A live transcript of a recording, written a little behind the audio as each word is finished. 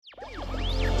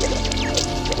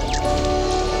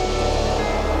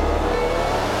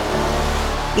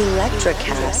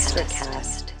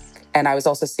Electrocast. And I was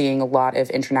also seeing a lot of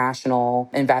international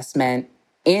investment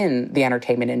in the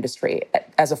entertainment industry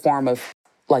as a form of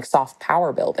like soft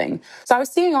power building. So I was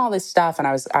seeing all this stuff, and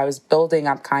I was building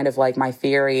up kind of like my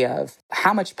theory of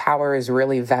how much power is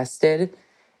really vested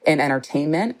in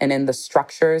entertainment and in the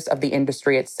structures of the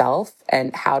industry itself,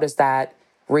 and how does that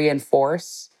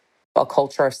reinforce a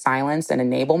culture of silence and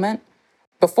enablement.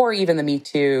 Before even the Me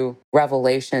Too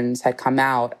revelations had come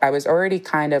out, I was already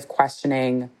kind of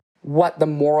questioning what the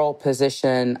moral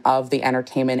position of the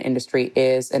entertainment industry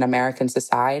is in American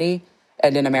society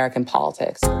and in American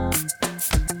politics.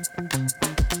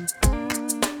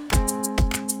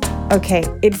 Okay,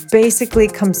 it basically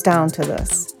comes down to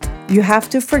this. You have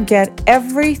to forget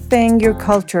everything your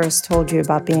culture has told you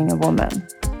about being a woman,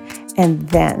 and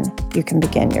then you can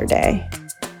begin your day.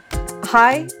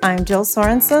 Hi, I'm Jill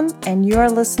Sorensen, and you are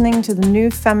listening to the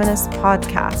New Feminist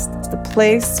podcast, the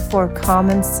place for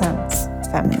common sense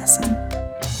feminism.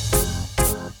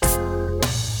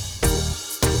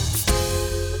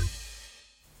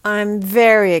 I'm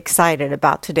very excited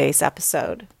about today's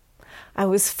episode. I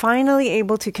was finally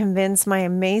able to convince my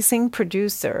amazing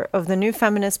producer of the New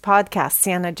Feminist podcast,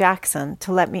 Sienna Jackson,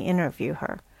 to let me interview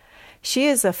her. She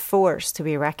is a force to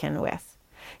be reckoned with.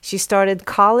 She started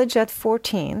college at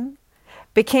 14,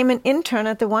 became an intern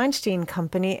at the Weinstein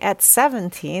Company at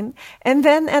 17, and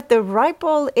then at the ripe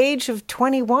old age of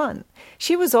 21,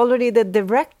 she was already the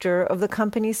director of the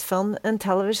company's film and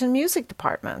television music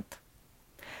department.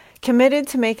 Committed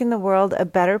to making the world a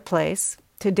better place,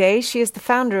 today she is the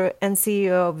founder and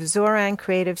CEO of Zoran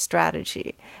Creative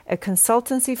Strategy, a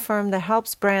consultancy firm that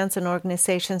helps brands and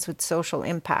organizations with social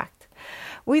impact.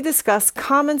 We discuss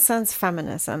common sense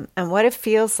feminism and what it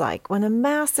feels like when a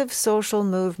massive social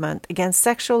movement against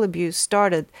sexual abuse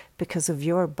started because of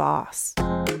your boss.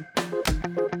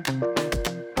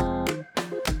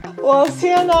 Well,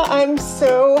 Sienna, I'm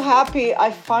so happy I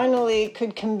finally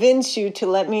could convince you to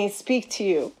let me speak to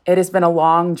you. It has been a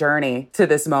long journey to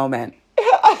this moment.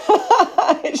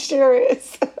 It sure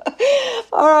is.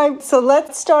 All right, so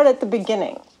let's start at the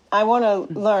beginning. I want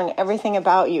to learn everything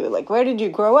about you. Like, where did you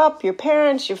grow up, your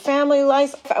parents, your family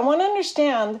life? I want to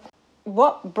understand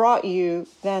what brought you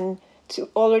then to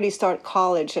already start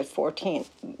college at 14.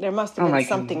 There must have been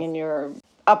something in your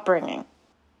upbringing.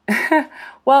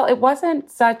 Well, it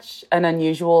wasn't such an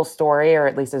unusual story, or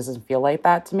at least it doesn't feel like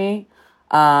that to me.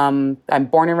 I'm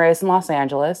born and raised in Los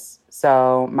Angeles.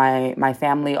 So my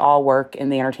family all work in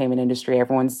the entertainment industry.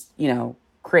 Everyone's,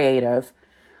 creative.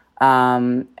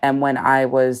 And when I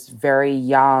was very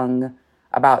young,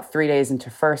 about 3 days into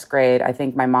first grade, I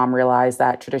think my mom realized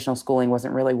that traditional schooling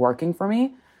wasn't really working for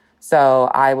me.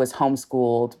 So I was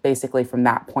homeschooled basically from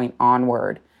that point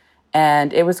onward.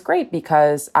 And it was great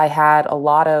because I had a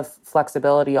lot of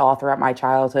flexibility all throughout my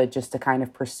childhood just to kind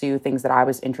of pursue things that I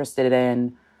was interested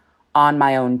in on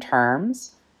my own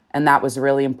terms. And that was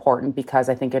really important because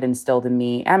I think it instilled in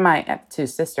me and my two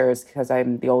sisters, because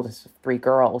I'm the oldest of three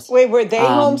girls. Wait, were they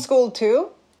homeschooled too?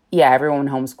 Yeah, everyone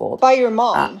homeschooled. By your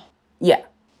mom? Yeah.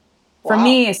 Wow. For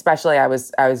me, especially, I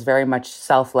was very much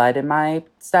self-led in my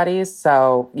studies.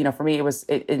 So, for me,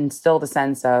 it instilled a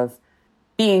sense of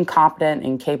being competent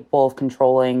and capable of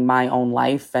controlling my own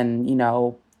life and,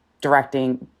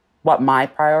 directing what my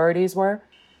priorities were.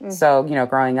 So,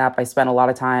 growing up, I spent a lot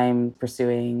of time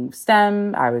pursuing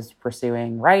STEM. I was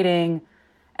pursuing writing.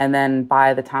 And then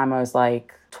by the time I was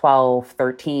like 12,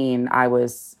 13, I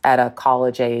was at a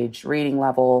college age reading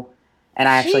level. And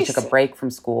I actually took a break from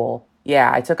school.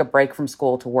 Yeah, I took a break from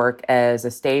school to work as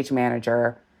a stage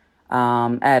manager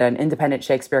at an independent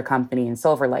Shakespeare company in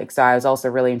Silver Lake. So I was also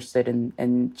really interested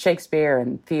in Shakespeare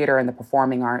and theater and the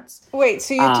performing arts. Wait,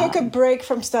 so you took a break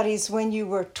from studies when you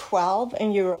were 12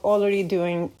 and you were already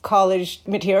doing college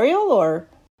material, or?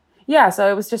 Yeah,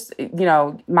 so it was just,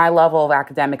 my level of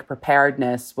academic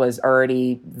preparedness was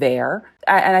already there.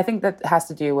 And I think that has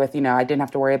to do with, I didn't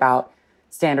have to worry about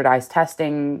standardized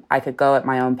testing. I could go at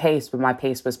my own pace, but my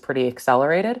pace was pretty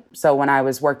accelerated. So when I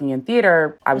was working in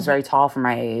theater, I was very tall for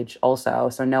my age also.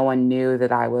 So no one knew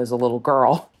that I was a little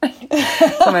girl.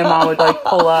 So my mom would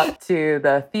pull up to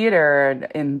the theater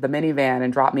in the minivan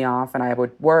and drop me off, and I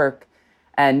would work.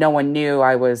 And no one knew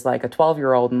I was like a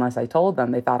 12-year-old unless I told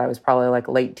them. They thought I was probably like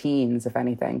late teens, if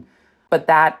anything. But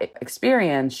that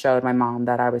experience showed my mom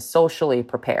that I was socially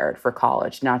prepared for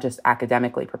college, not just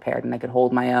academically prepared, and I could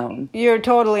hold my own. You're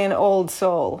totally an old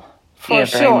soul, for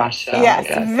sure. Very much so. Yes,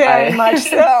 very much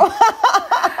so.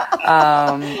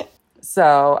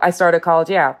 So I started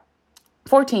college,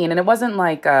 14, and it wasn't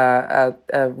like a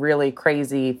really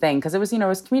crazy thing because it was, it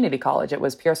was community college. It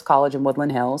was Pierce College in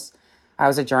Woodland Hills. I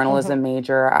was a journalism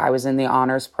major. I was in the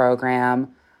honors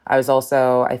program. I was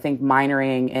also, I think,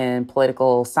 minoring in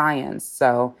political science.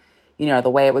 So, the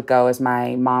way it would go is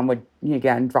my mom would,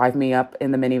 again, drive me up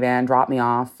in the minivan, drop me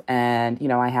off. And,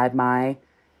 I had my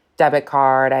debit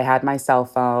card. I had my cell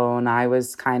phone. I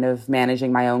was kind of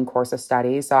managing my own course of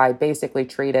study. So I basically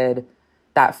treated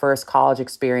that first college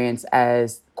experience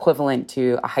as equivalent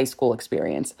to a high school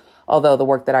experience. Although the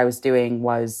work that I was doing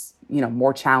was,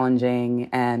 more challenging,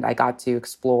 and I got to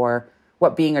explore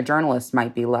what being a journalist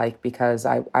might be like, because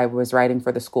I was writing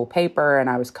for the school paper and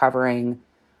I was covering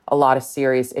a lot of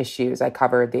serious issues. I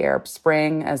covered the Arab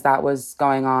Spring as that was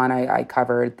going on. I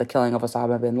covered the killing of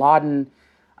Osama bin Laden,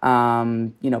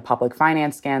 public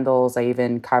finance scandals. I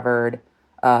even covered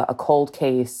a cold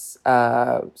case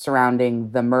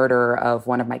surrounding the murder of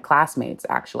one of my classmates,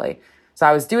 actually. So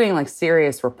I was doing like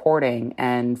serious reporting.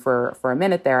 And for a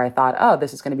minute there, I thought, oh,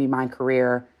 this is going to be my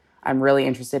career. I'm really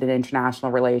interested in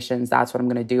international relations. That's what I'm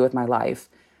going to do with my life.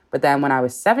 But then when I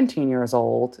was 17 years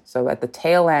old, so at the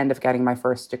tail end of getting my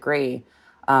first degree,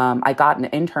 I got an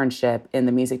internship in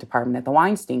the music department at the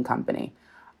Weinstein Company,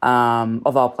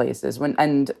 of all places.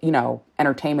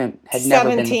 Entertainment had never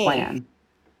been the plan.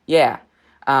 Yeah.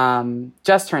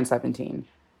 Just turned 17.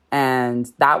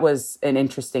 And that was an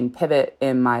interesting pivot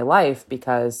in my life,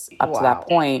 because up to that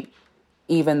point,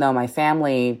 even though my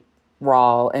family were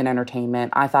all in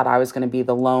entertainment, I thought I was going to be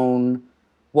the lone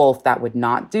wolf that would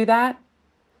not do that.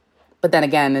 But then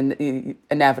again,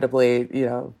 inevitably,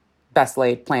 best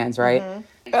laid plans, right?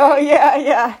 Mm-hmm. Oh,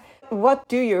 yeah. What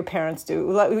do your parents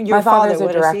do? My father's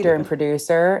a director and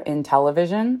producer in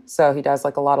television. So he does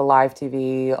like a lot of live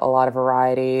TV, a lot of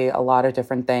variety, a lot of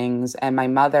different things. And my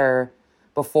mother,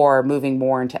 before moving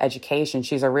more into education,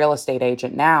 she's a real estate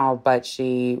agent now, but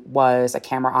she was a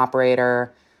camera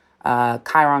operator,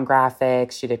 Chiron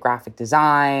graphics. She did graphic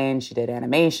design. She did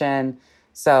animation.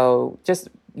 So just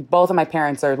both of my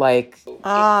parents are like...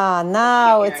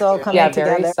 now it's all coming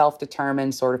together. Very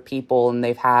self-determined sort of people. And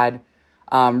they've had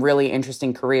really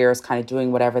interesting careers, kind of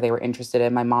doing whatever they were interested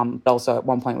in. My mom also at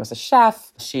one point was a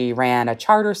chef. She ran a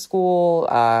charter school.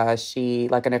 She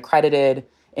like an accredited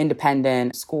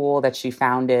independent school that she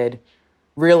founded,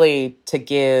 really to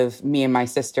give me and my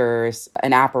sisters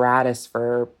an apparatus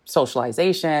for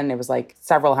socialization. It was like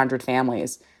several hundred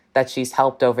families that she's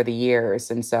helped over the years.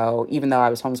 And so even though I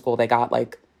was homeschooled, they got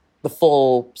like the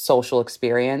full social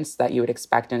experience that you would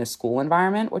expect in a school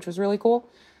environment, which was really cool.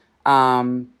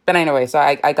 But anyway, so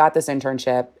I got this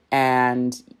internship,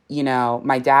 and,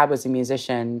 my dad was a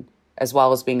musician as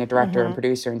well as being a director and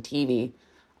producer in TV.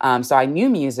 So I knew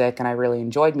music and I really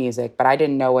enjoyed music, but I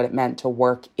didn't know what it meant to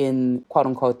work in, quote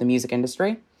unquote, the music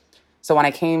industry. So when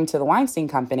I came to the Weinstein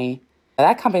Company,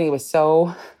 that company was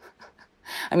so,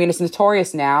 it's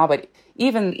notorious now, but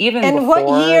even and before.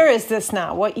 What year is this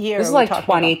now? What year? This is like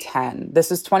 2010. About?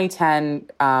 This is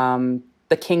 2010.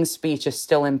 The King's Speech is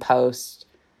still in post.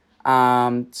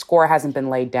 Score hasn't been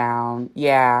laid down.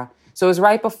 Yeah. So it was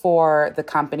right before the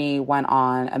company went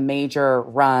on a major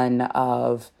run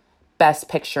of Best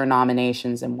Picture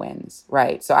nominations and wins,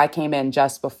 right? So I came in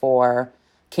just before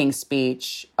King's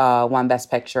Speech won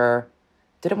Best Picture.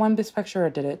 Did it win Best Picture, or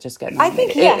did it just get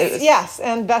nominated? I think yes,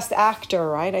 and Best Actor,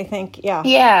 right? I think, yeah.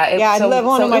 Yeah. I love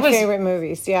one of my favorite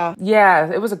movies, yeah.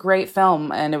 Yeah, it was a great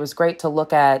film, and it was great to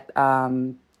look at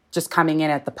just coming in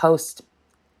at the post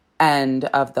end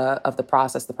of the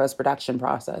process, the post-production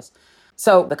process.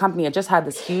 So the company had just had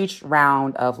this huge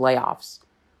round of layoffs,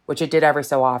 which it did every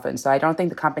so often. So I don't think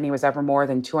the company was ever more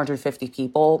than 250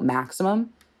 people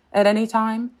maximum at any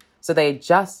time. So they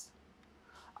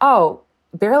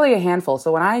barely a handful.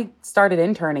 So when I started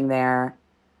interning there,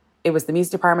 it was the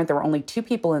music department. There were only 2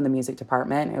 people in the music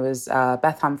department. It was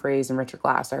Beth Humphreys and Richard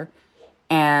Glasser.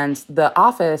 And the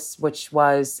office, which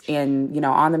was on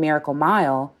the Miracle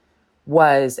Mile,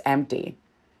 was empty.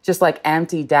 Just like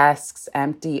empty desks,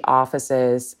 empty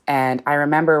offices. And I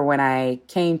remember when I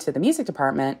came to the music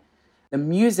department, the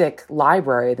music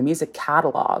library, the music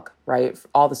catalog, right,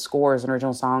 all the scores and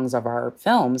original songs of our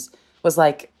films was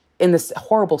like in this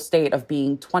horrible state of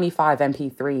being 25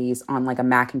 MP3s on like a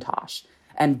Macintosh,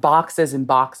 and boxes and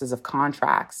boxes of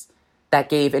contracts that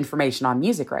gave information on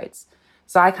music rights.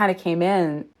 So I kind of came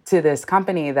in to this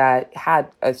company that had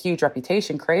a huge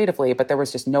reputation creatively, but there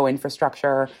was just no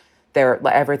infrastructure.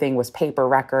 Everything was paper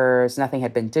records. Nothing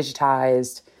had been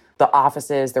digitized. The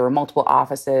offices, there were multiple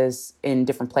offices in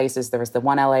different places. There was the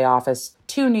one LA office,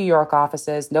 2 New York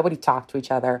offices. Nobody talked to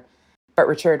each other. But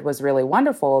Richard was really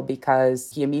wonderful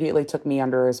because he immediately took me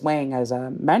under his wing as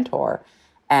a mentor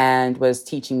and was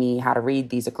teaching me how to read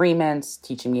these agreements,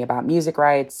 teaching me about music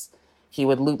rights, He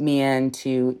would loop me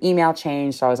into email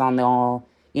change. So I was on all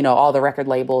the record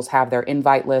labels have their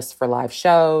invite lists for live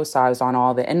shows. So I was on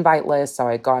all the invite lists. So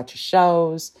I'd go out to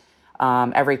shows.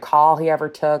 Every call he ever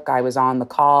took, I was on the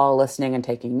call listening and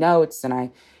taking notes. And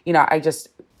I just,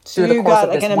 so through the course got of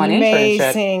like this an one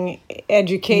amazing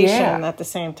education Yeah. at the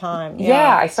same time.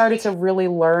 Yeah, I started to really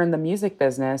learn the music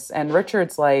business. And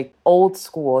Richard's like old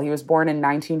school. He was born in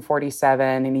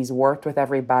 1947 and he's worked with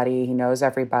everybody. He knows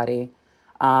everybody.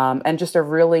 And just a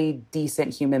really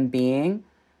decent human being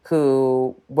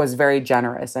who was very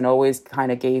generous and always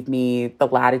kind of gave me the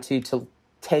latitude to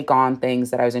take on things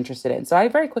that I was interested in. So I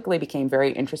very quickly became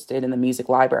very interested in the music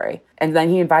library. And then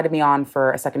he invited me on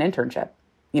for a second internship,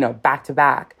 back to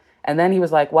back. And then he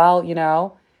was like, well,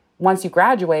 once you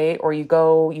graduate or you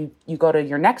go to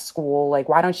your next school, like,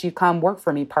 why don't you come work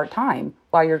for me part-time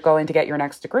while you're going to get your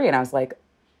next degree? And I was like,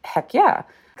 heck yeah.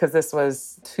 Because this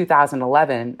was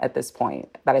 2011 at this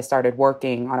point that I started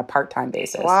working on a part-time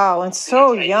basis. Wow, and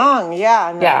so young.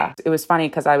 Yeah. No. Yeah. It was funny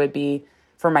because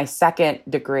for my second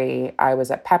degree, I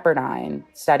was at Pepperdine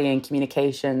studying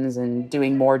communications and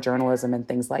doing more journalism and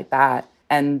things like that.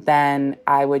 And then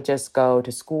I would just go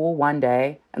to school one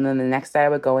day, and then the next day I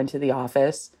would go into the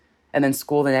office, and then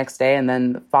school the next day, and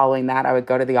then following that I would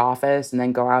go to the office and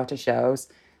then go out to shows.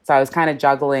 So I was kind of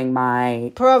juggling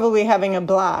probably having a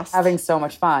blast. Having so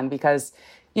much fun because,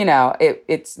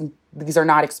 these are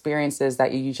not experiences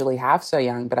that you usually have so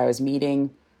young, but I was meeting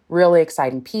really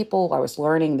exciting people. I was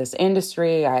learning this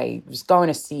industry. I was going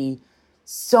to see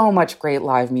so much great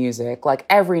live music. Like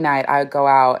every night I would go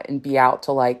out and be out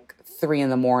till like 3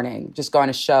 a.m, just going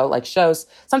to shows.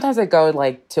 Sometimes I'd go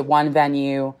like to one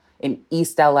venue in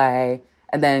East LA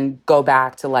and then go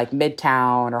back to like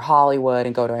Midtown or Hollywood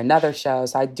and go to another show.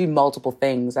 So I do multiple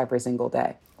things every single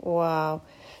day. Wow.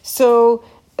 So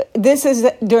this is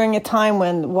during a time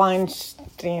when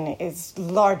Weinstein is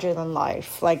larger than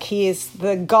life. Like he is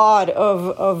the god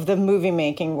of the movie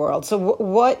making world. So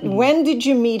when did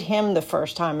you meet him the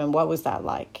first time and what was that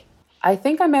like? I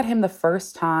think I met him the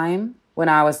first time when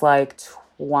I was like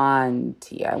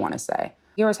 20, I want to say.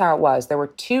 Here's how it was. There were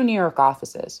 2 New York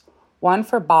offices. One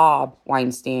for Bob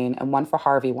Weinstein and one for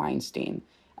Harvey Weinstein.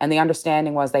 And the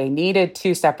understanding was they needed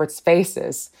 2 separate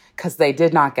spaces because they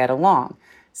did not get along.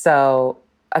 So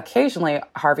occasionally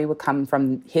Harvey would come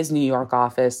from his New York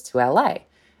office to LA.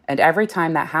 And every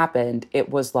time that happened, it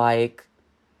was like,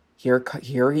 here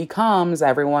he comes.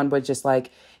 Everyone would just like,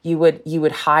 you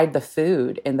would hide the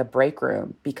food in the break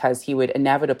room because he would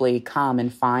inevitably come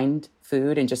and find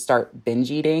food and just start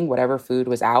binge eating whatever food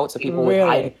was out. So people would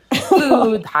hide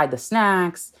food, hide the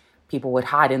snacks. People would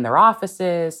hide in their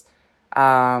offices.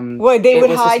 Well, they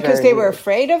would hide because they were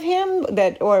afraid of him?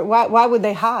 Or why would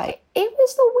they hide? It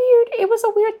was a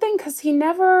weird thing because he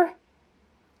never,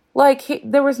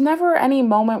 there was never any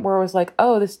moment where it was like,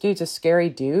 oh, this dude's a scary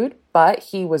dude. But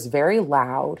he was very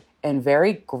loud and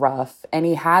very gruff. And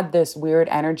he had this weird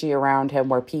energy around him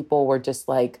where people were just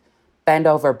like, bend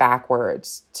over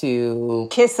backwards to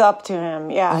kiss up to him.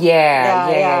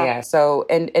 Yeah. So,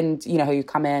 and you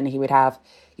come in, he would have,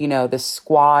 this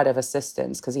squad of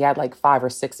assistants because he had like 5 or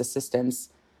 6 assistants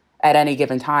at any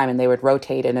given time and they would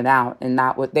rotate in and out. And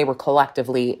they were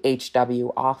collectively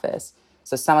HW office.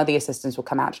 So some of the assistants would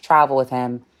come out to travel with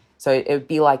him. So it would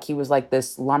be like he was like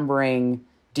this lumbering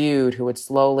dude who would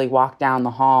slowly walk down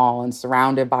the hall and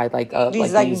surrounded by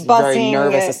these very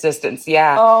nervous assistants.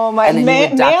 Yeah. Oh my! And then he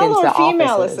would duck male into or female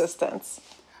offices. assistants?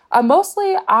 I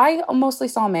mostly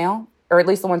saw male, or at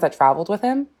least the ones that traveled with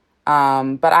him.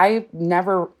 But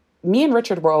me and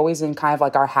Richard were always in kind of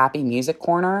like our happy music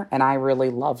corner, and I really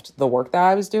loved the work that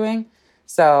I was doing.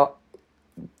 So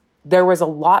there was a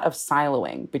lot of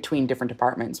siloing between different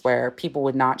departments where people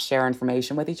would not share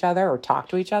information with each other or talk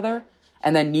to each other.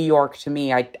 And then New York, to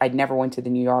me, I'd never went to the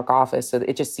New York office. So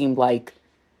it just seemed like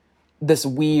this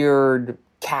weird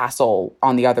castle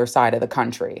on the other side of the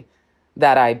country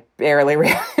that I barely...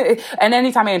 And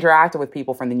anytime I interacted with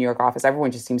people from the New York office,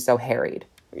 everyone just seemed so harried.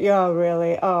 Yeah,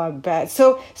 really? Oh, I bet.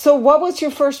 So what was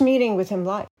your first meeting with him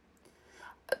like?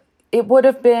 It would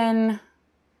have been...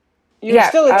 You were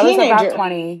still a teenager. I was about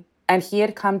 20. And he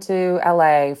had come to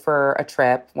LA for a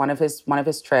trip, one of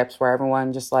his trips where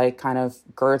everyone just like kind of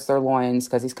girds their loins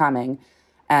because he's coming.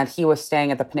 And he was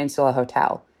staying at the Peninsula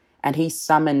Hotel. And he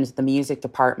summoned the music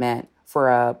department for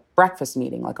a breakfast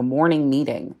meeting, like a morning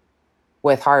meeting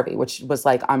with Harvey, which was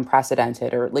like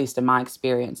unprecedented, or at least in my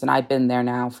experience. And I've been there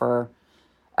now for,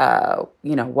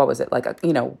 what was it?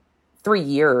 3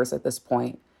 years at this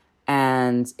point.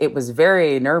 And it was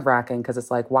very nerve-wracking because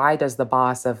it's like, why does the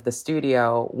boss of the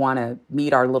studio want to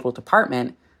meet our little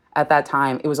department at that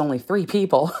time, it was only 3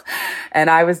 people. And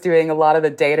I was doing a lot of the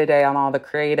day-to-day on all the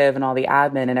creative and all the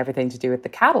admin and everything to do with the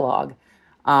catalog.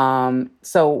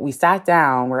 So we sat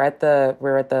down, we're at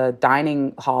the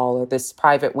dining hall, or this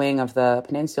private wing of the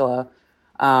peninsula,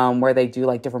 where they do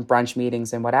like different brunch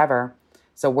meetings and whatever.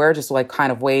 So we're just like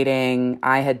kind of waiting.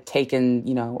 I had taken,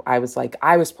 I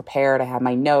was prepared. I had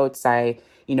my notes. I,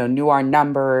 knew our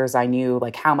numbers. I knew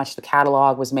like how much the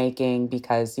catalog was making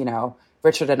because,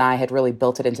 Richard and I had really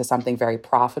built it into something very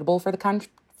profitable for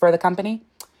the company.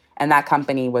 And that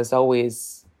company was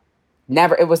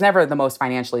never the most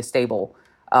financially stable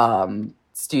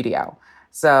studio.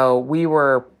 So we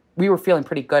were feeling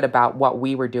pretty good about what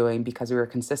we were doing because we were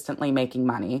consistently making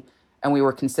money and we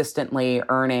were consistently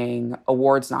earning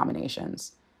awards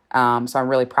nominations. So I'm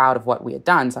really proud of what we had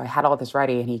done. So I had all this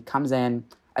ready, and he comes in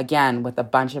again with a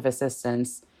bunch of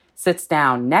assistants, sits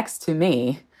down next to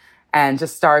me, and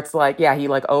just starts he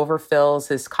overfills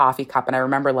his coffee cup. And I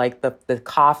remember like the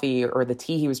coffee or the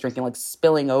tea he was drinking, like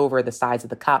spilling over the sides of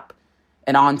the cup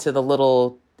and onto the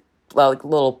little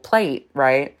plate,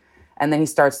 right? And then he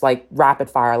starts like rapid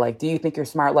fire, like, do you think you're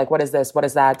smart? Like, what is this? What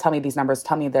is that? Tell me these numbers.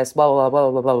 Tell me this, blah, blah, blah,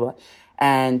 blah, blah, blah.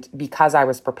 And because I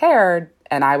was prepared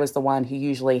and I was the one who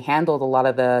usually handled a lot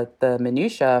of the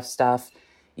minutia of stuff,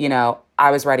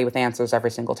 I was ready with answers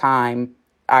every single time.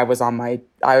 I was on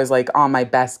my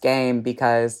best game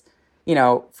because,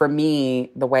 for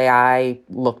me, the way I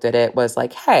looked at it was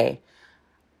like, hey,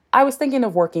 I was thinking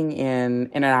of working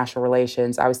in international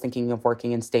relations. I was thinking of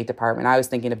working in State Department. I was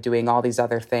thinking of doing all these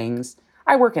other things.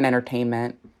 I work in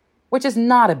entertainment, which is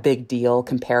not a big deal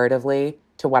comparatively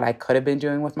to what I could have been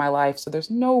doing with my life. So there's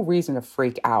no reason to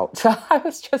freak out. So I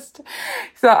was just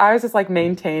like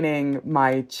maintaining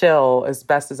my chill as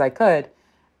best as I could.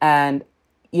 And,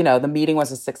 the meeting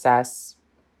was a success.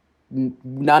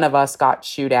 None of us got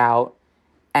chewed out.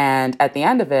 And at the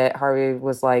end of it, Harvey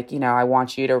was like, I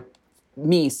want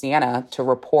Sienna, to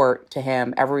report to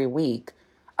him every week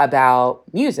about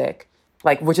music,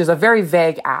 which is a very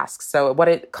vague ask. So what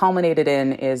it culminated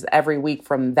in is every week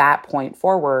from that point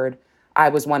forward, I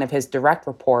was one of his direct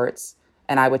reports,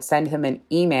 and I would send him an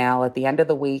email at the end of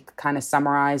the week, kind of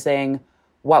summarizing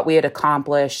what we had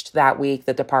accomplished that week,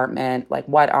 the department, like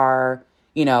what are,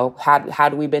 how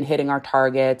do we been hitting our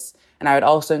targets? And I would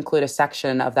also include a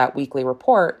section of that weekly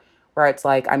report where it's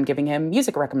like, I'm giving him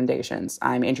music recommendations.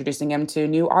 I'm introducing him to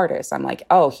new artists. I'm like,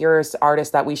 oh, here's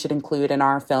artists that we should include in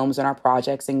our films and our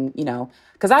projects. And,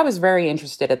 because I was very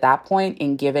interested at that point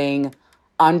in giving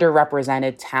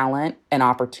underrepresented talent an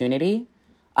opportunity,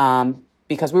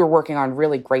 because we were working on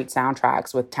really great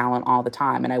soundtracks with talent all the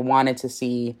time. And I wanted to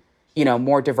see,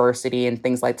 more diversity and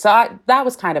things like that. So that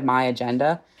was kind of my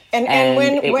agenda. And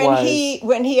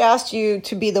when he asked you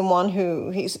to be the one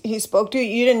who he spoke to,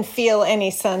 you didn't feel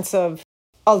any sense of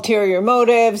ulterior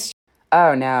motives?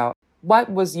 Oh, no.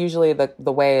 What was usually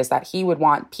the way is that he would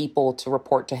want people to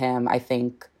report to him, I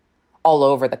think, all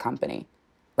over the company.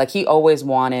 Like, he always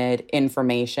wanted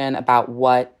information about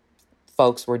what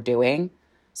folks were doing.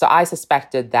 So I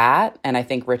suspected that, and I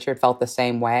think Richard felt the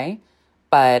same way.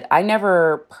 But I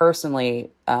never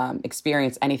personally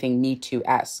experienced anything Me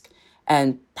Too-esque.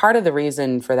 And part of the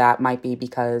reason for that might be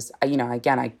because,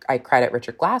 again, I credit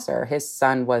Richard Glasser. His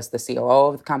son was the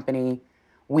COO of the company.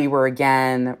 We were,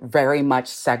 again, very much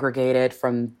segregated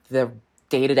from the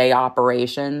day-to-day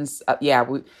operations. We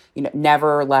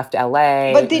never left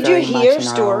LA. But did you hear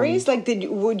stories? Like,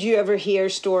 would you ever hear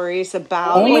stories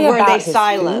about, only or were about they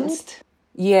silenced? Food?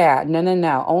 Yeah,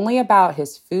 no. Only about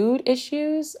his food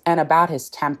issues and about his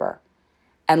temper.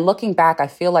 And looking back, I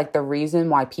feel like the reason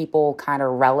why people kind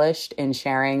of relished in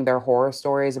sharing their horror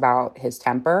stories about his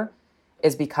temper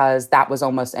is because that was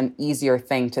almost an easier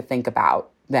thing to think about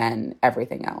than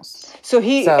everything else.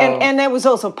 And that was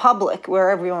also public where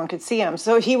everyone could see him.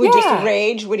 So he would just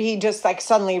rage. Would he just like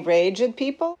suddenly rage at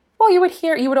people? Well, you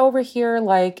would overhear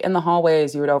like in the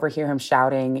hallways, you would overhear him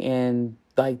shouting in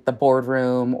like the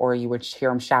boardroom, or you would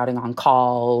hear him shouting on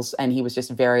calls, and he was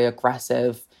just very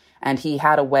aggressive. And he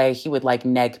had a way, he would like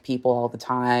neg people all the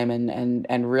time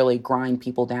and really grind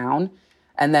people down.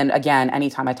 And then again,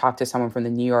 anytime I talked to someone from the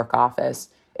New York office,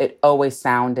 it always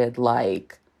sounded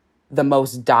like the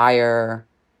most dire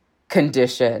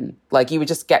condition. Like you would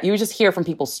just hear from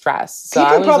people's stress. So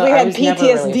people probably had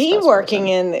PTSD really working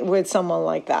in with someone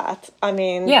like that. I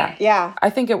mean, yeah.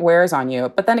 I think it wears on you.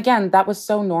 But then again, that was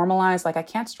so normalized. Like I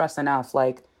can't stress enough.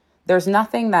 Like there's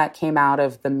nothing that came out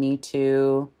of the Me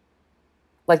Too.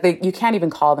 Like you can't even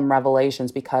call them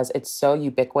revelations because it's so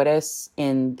ubiquitous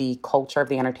in the culture of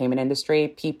the entertainment industry.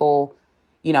 People,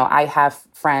 I have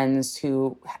friends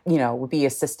who, would be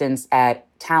assistants at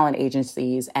talent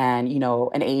agencies and,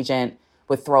 an agent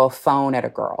would throw a phone at a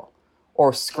girl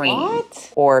or scream.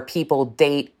 What? Or people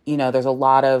date, there's a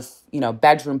lot of,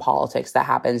 bedroom politics that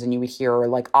happens and you would hear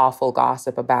like awful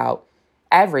gossip about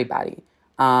everybody.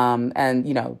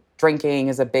 And drinking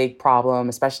is a big problem,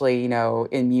 especially,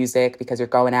 in music, because you're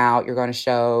going out, you're going to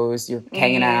shows, you're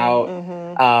hanging out.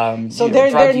 So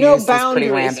there are no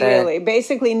boundaries, really.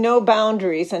 Basically, no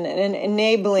boundaries and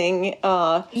enabling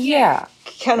kind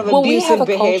of abusive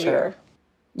behavior.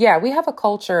 Yeah, we have a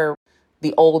culture,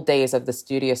 the old days of the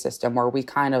studio system, where we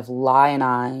kind of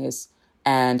lionize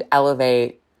and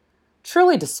elevate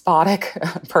truly despotic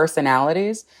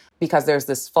personalities, because there's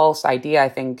this false idea, I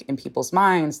think, in people's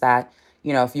minds that,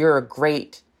 if you're a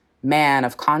great man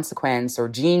of consequence or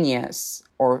genius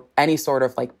or any sort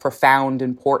of like profound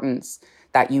importance,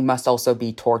 that you must also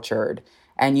be tortured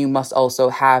and you must also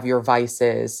have your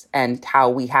vices, and how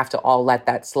we have to all let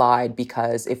that slide,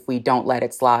 because if we don't let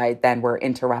it slide, then we're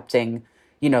interrupting,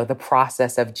 the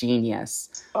process of genius.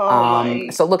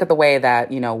 So look at the way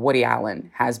that, Woody Allen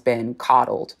has been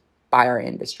coddled by our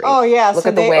industry. Oh, yeah. Look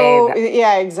at the way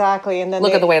yeah, exactly. And then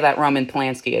look at the way that Roman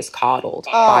Polanski is coddled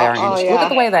by our industry. Yeah. Look at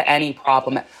the way that any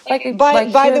problem... By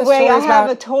the way, I have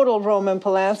a total Roman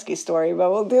Polanski story, but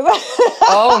we'll do that.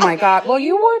 Oh, my God. Well,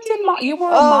 you were a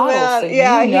model,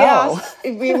 man.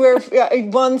 So we were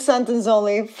one sentence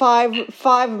only,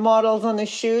 five models on the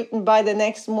shoot, and by the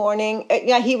next morning,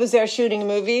 he was there shooting a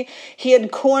movie. He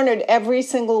had cornered every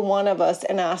single one of us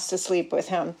and asked to sleep with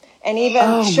him. And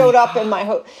even showed up in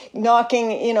my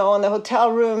knocking, on the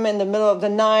hotel room in the middle of the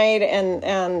night, and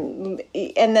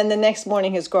then the next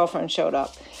morning his girlfriend showed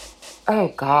up.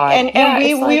 Oh God!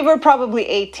 And we were probably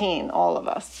 18, all of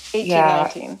us, 18,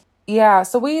 19. Yeah.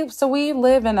 So we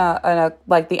live in a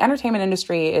like, the entertainment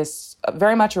industry is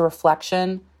very much a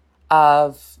reflection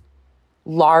of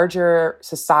larger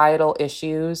societal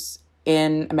issues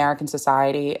in American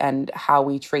society, and how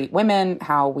we treat women,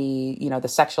 how we, the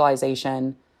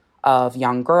sexualization of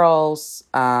young girls,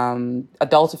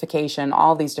 adultification,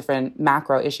 all these different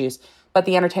macro issues. But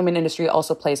the entertainment industry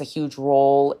also plays a huge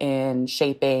role in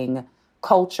shaping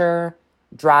culture,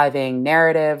 driving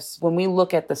narratives. When we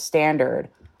look at the standard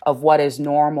of what is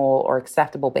normal or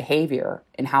acceptable behavior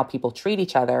and how people treat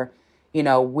each other,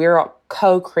 we're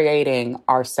co-creating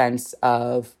our sense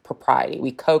of propriety.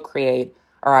 We co-create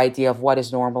our idea of what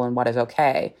is normal and what is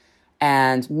okay.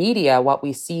 And media, what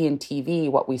we see in TV,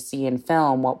 what we see in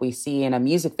film, what we see in a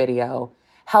music video,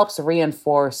 helps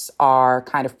reinforce our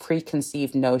kind of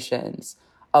preconceived notions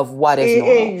of what is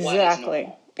normal.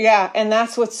 Exactly. Yeah, and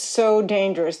that's what's so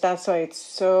dangerous. That's why it's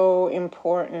so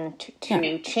important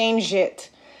to change it.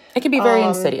 It can be very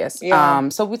insidious. Yeah.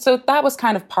 So that was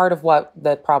kind of part of what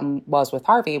the problem was with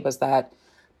Harvey, was that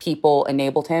people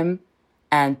enabled him,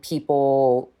 and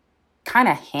people kind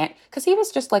of because he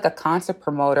was just like a concert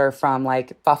promoter from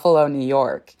like Buffalo, New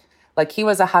York. Like, he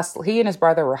was a hustler. He and his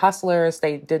brother were hustlers.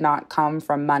 They did not come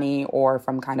from money or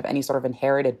from kind of any sort of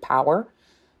inherited power.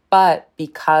 But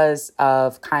because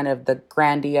of kind of the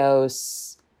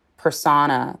grandiose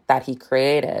persona that he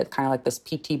created, kind of like this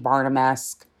P.T.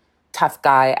 Barnum-esque tough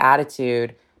guy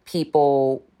attitude,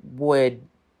 people would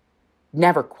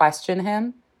never question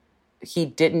him. He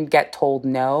didn't get told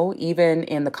no, even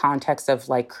in the context of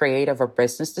like creative or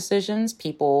business decisions.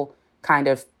 People kind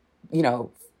of,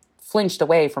 flinched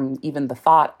away from even the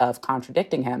thought of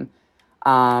contradicting him.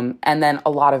 And then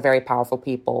a lot of very powerful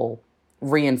people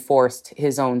reinforced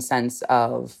his own sense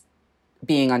of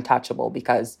being untouchable,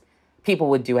 because people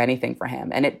would do anything for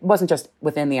him. And it wasn't just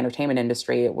within the entertainment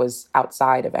industry, it was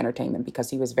outside of entertainment, because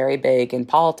he was very big in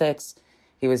politics.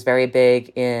 He was very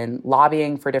big in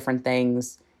lobbying for different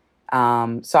things.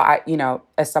 So I,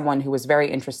 as someone who was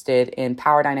very interested in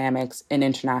power dynamics, in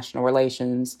international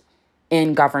relations,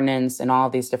 in governance, and all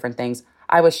of these different things,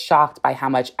 I was shocked by how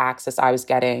much access I was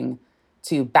getting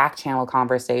to back channel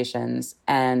conversations.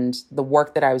 And the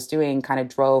work that I was doing kind of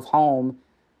drove home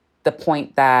the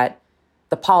point that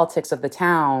the politics of the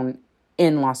town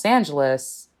in Los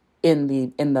Angeles, in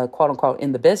the quote unquote,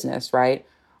 in the business, right,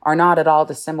 are not at all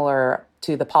dissimilar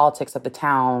to the politics of the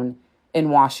town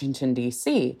in Washington,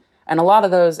 D.C. And a lot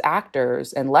of those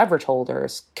actors and leverage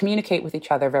holders communicate with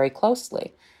each other very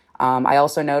closely. I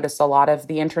also noticed a lot of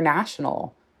the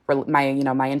my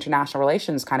international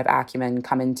relations kind of acumen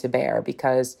come into bear,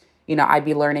 because, I'd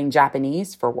be learning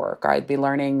Japanese for work, or I'd be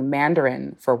learning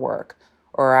Mandarin for work,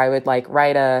 or I would like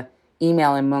write a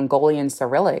email in Mongolian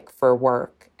Cyrillic for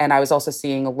work. And I was also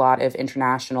seeing a lot of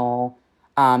international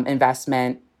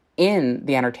investment in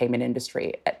the entertainment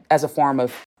industry as a form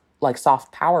of like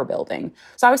soft power building.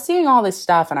 So I was seeing all this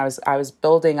stuff, and I was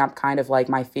building up kind of like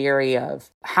my theory of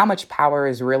how much power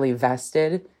is really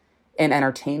vested in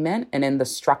entertainment and in the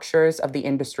structures of the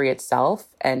industry itself,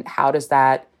 and how does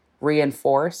that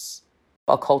reinforce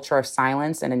a culture of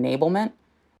silence and enablement.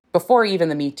 Before even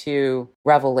the Me Too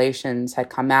revelations had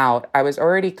come out, I was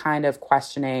already kind of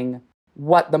questioning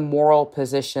what the moral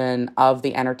position of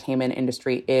the entertainment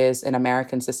industry is in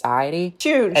American society.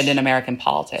 Huge. And in American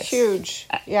politics. Huge.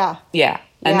 Yeah. Yeah.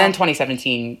 And then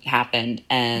 2017 happened,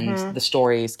 and the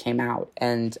stories came out,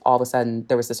 and all of a sudden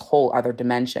there was this whole other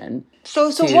dimension. So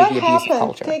what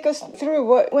happened? Take us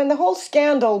through when the whole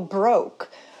scandal broke.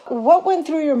 What went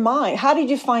through your mind? How did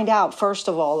you find out, first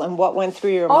of all, and what went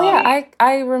through your mind? Oh, yeah.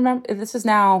 I remember, this is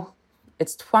now,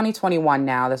 it's 2021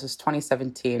 now. This was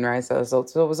 2017, right? So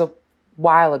it was a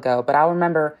while ago. But I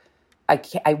remember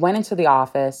I went into the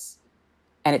office,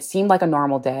 and it seemed like a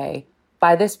normal day.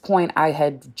 By this point, I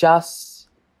had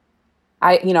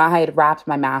wrapped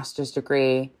my master's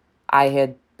degree. I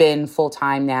had been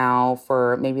full-time now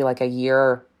for maybe like a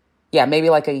year. Yeah, maybe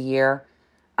like a year.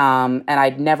 And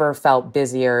I'd never felt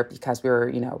busier because we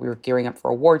were gearing up for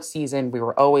award season. We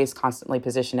were always constantly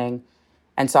positioning.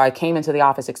 And so I came into the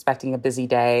office expecting a busy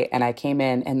day, and I came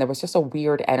in and there was just a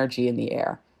weird energy in the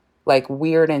air, like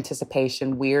weird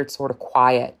anticipation, weird sort of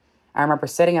quiet. I remember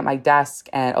sitting at my desk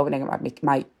and opening up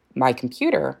my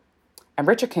computer, and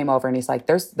Richard came over and he's like,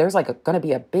 there's like going to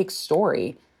be a big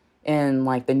story in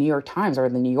like the New York Times or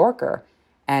the New Yorker.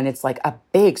 And it's like a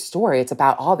big story. It's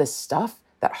about all this stuff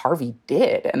that Harvey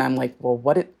did. And I'm like, well,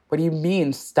 what do you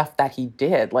mean stuff that he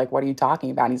did? Like, what are you talking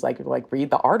about? And he's like,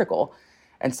 read the article.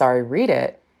 And so I read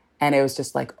it, and it was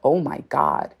just like, oh my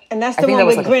God. And that's the one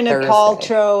with Gwyneth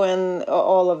Paltrow and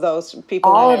all of those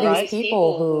people. All of these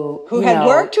people who had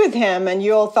worked with him, and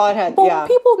you all thought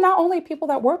people, not only people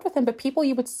that worked with him, but people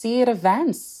you would see at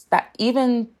events that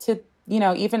even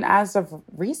as of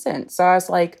recent. So I was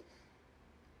like,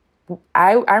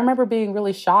 I remember being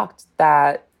really shocked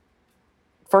that,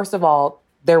 first of all,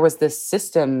 there was this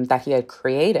system that he had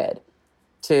created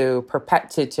to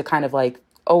kind of like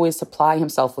always supply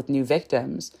himself with new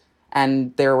victims.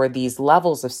 And there were these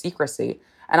levels of secrecy.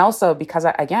 And also because,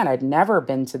 I'd never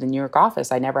been to the New York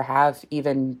office. I never have,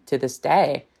 even to this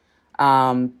day,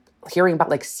 hearing about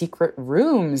like secret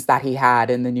rooms that he had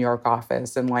in the New York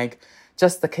office, and like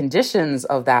just the conditions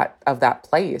of that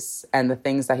place and the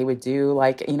things that he would do.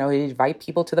 Like, he'd invite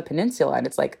people to the peninsula, and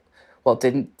it's like, well,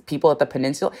 didn't people at the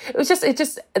peninsula? It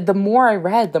just, the more I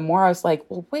read, the more I was like,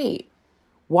 well, wait,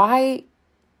 why,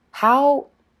 how,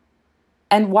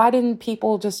 and why didn't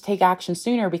people just take action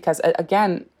sooner? Because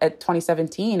again, at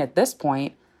 2017, at this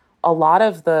point, a lot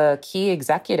of the key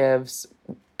executives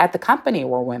at the company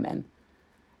were women.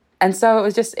 And so it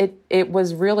was just, it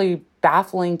was really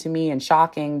baffling to me and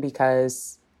shocking,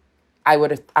 because I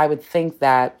would think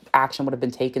that action would have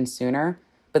been taken sooner.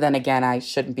 But then again, I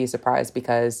shouldn't be surprised,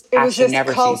 because action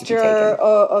never seems to be taken. It was this culture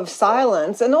of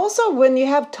silence. And also when you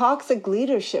have toxic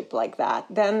leadership like that,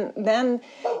 then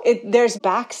there's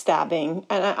backstabbing.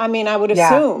 And I would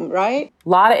assume, right? A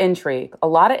lot of intrigue, a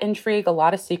lot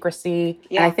of secrecy.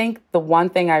 Yeah. And I think the one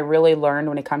thing I really learned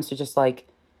when it comes to just like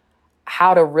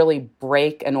how to really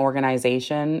break an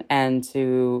organization and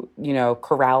to,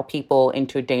 corral people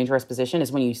into a dangerous position is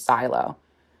when you silo.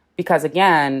 Because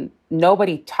again,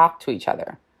 nobody talked to each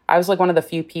other. I was like one of the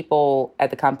few people at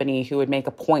the company who would make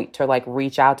a point to like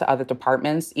reach out to other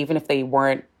departments, even if they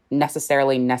weren't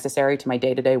necessarily necessary to my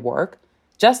day-to-day work,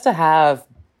 just to have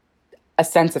a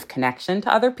sense of connection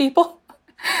to other people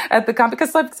at the company.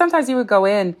 Because like, sometimes you would go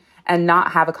in and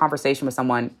not have a conversation with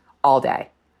someone all day.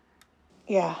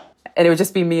 Yeah. And it would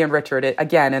just be me and Richard,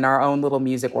 again, in our own little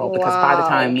music world. Because by the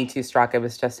time Me Too struck, it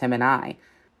was just him and I.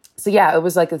 So yeah, it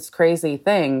was like this crazy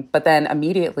thing. But then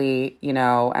immediately,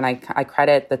 and I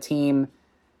credit the team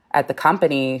at the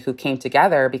company who came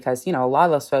together, because, a lot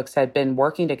of those folks had been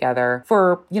working together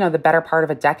for, the better part of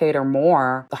a decade or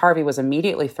more. Harvey was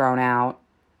immediately thrown out.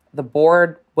 The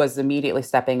board was immediately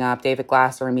stepping up. David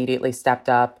Glasser immediately stepped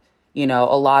up. A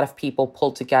lot of people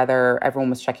pulled together. Everyone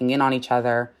was checking in on each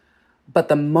other. But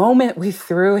the moment we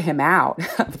threw him out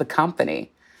of the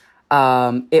company,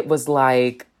 it was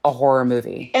like a horror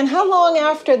movie. And how long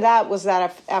after that was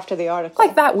that, after the article?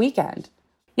 Like that weekend.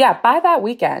 Yeah, by that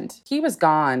weekend, he was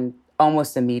gone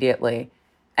almost immediately.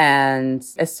 And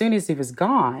as soon as he was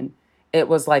gone, it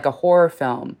was like a horror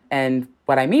film. And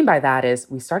what I mean by that is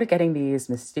we started getting these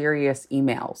mysterious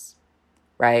emails,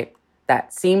 right,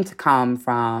 that seemed to come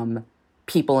from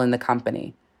people in the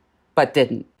company, but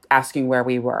didn't, asking where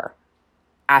we were,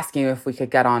 asking if we could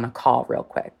get on a call real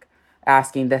quick,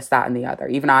 asking this, that, and the other.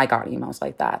 Even I got emails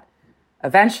like that.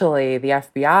 eventually the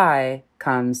FBI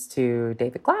comes to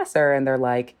David Glasser and they're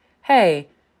like, hey,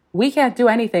 we can't do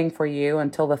anything for you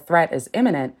until the threat is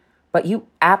imminent, but you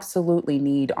absolutely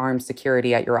need armed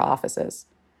security at your offices.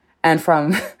 And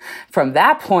from from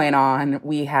that point on,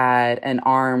 we had an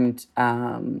armed,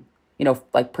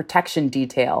 like protection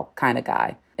detail kind of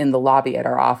guy in the lobby at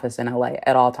our office in LA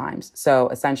at all times. So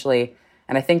essentially,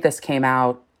 and I think this came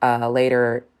out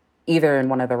later, either in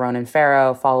one of the Ronan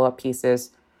Farrow follow-up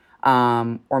pieces,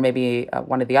 or maybe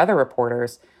one of the other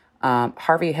reporters,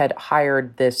 Harvey had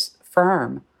hired this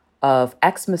firm of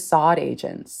ex-Mossad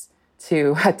agents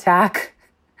to attack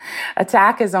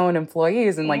his own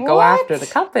employees and like go after the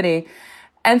company.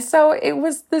 And so it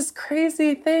was this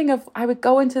crazy thing of I would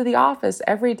go into the office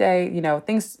every day,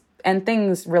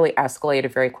 things really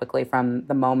escalated very quickly from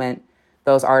the moment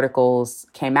those articles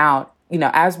came out.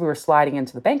 As we were sliding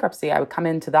into the bankruptcy, I would come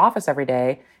into the office every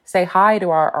day, say hi to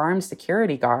our armed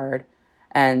security guard,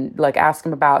 and like ask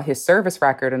him about his service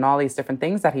record and all these different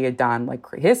things that he had done, like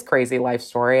his crazy life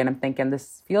story. And I'm thinking,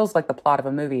 this feels like the plot of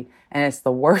a movie, and it's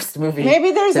the worst movie. Maybe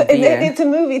it's a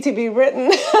movie to be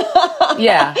written.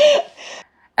 Yeah.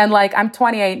 And like, I'm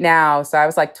 28 now, so I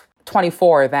was like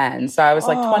 24 then. So I was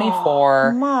like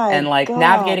 24 and like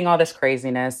navigating all this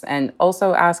craziness, and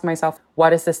also ask myself, what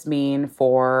does this mean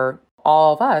for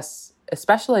all of us,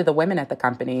 especially the women at the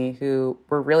company who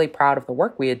were really proud of the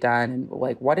work we had done? And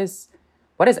like, what does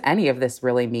any of this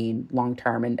really mean long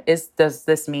term? And does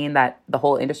this mean that the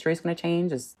whole industry is going to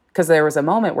change? Because there was a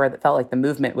moment where it felt like the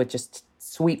movement would just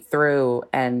sweep through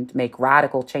and make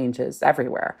radical changes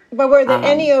everywhere. But were there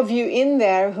any of you in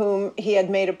there whom he had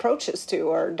made approaches to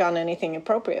or done anything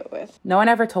appropriate with? No one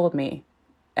ever told me.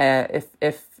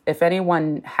 If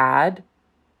anyone had,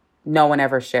 no one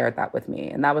ever shared that with me.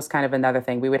 And that was kind of another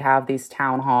thing. We would have these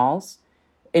town halls,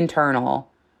 internal,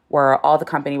 where all the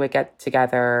company would get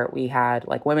together. We had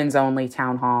like women's only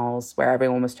town halls where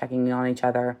everyone was checking in on each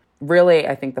other. Really,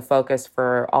 I think the focus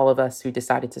for all of us who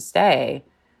decided to stay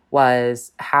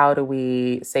was, how do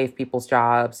we save people's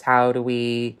jobs? How do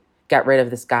we get rid of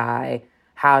this guy?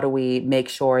 How do we make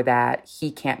sure that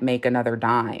he can't make another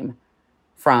dime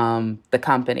from the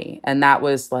company? And that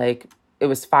was like, it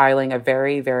was filing a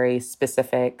very, very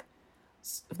specific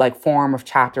like form of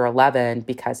Chapter 11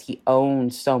 because he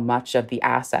owned so much of the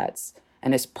assets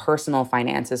and his personal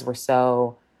finances were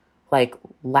so like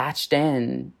latched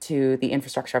in to the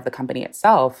infrastructure of the company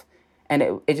itself.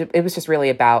 And it was just really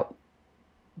about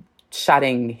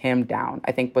shutting him down,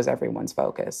 I think, was everyone's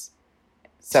focus.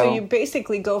 So you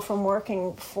basically go from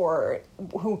working for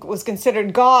who was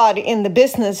considered God in the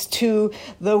business to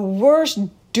the worst,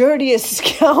 dirtiest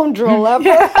scoundrel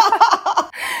ever.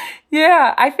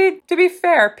 Yeah, I think, to be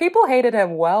fair, people hated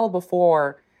him well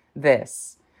before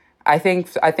this. I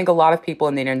think a lot of people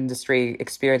in the industry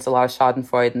experienced a lot of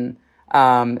schadenfreude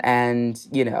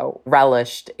and,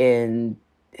 relished in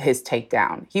his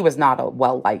takedown. He was not a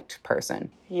well-liked person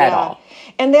at all.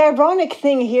 And the ironic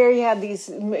thing here,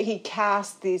 he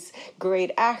cast these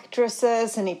great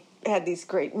actresses and he had these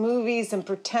great movies and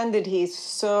pretended he's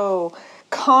so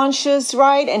conscious,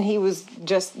 right? And he was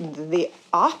just the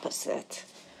opposite.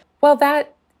 Well,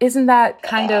 isn't that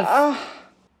kind of,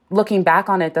 looking back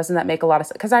on it, doesn't that make a lot of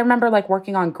sense? Because I remember like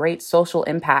working on great social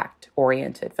impact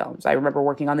oriented films. I remember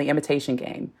working on The Imitation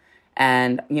Game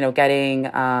and, getting,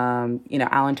 Alan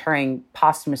Turing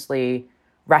posthumously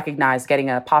recognized,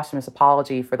 getting a posthumous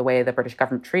apology for the way the British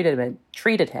government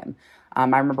treated him. I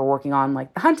remember working on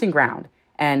like The Hunting Ground,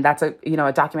 and that's a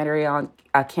documentary on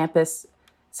campus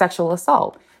sexual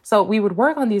assault. So we would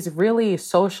work on these really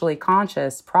socially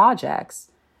conscious projects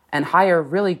and hire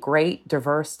really great,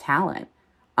 diverse talent.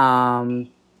 And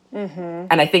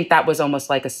I think that was almost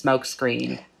like a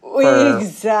smokescreen for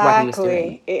exactly. what he was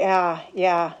doing.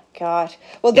 Yeah, God.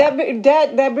 Well,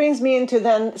 that brings me into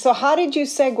then. So how did you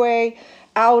segue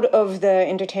out of the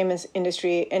entertainment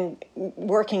industry and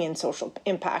working in social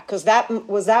impact? Because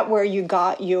was that where you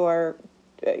got your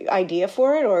idea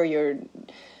for it, or your?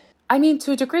 I mean,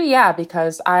 to a degree, yeah,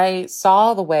 because I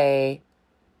saw the way.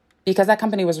 Because that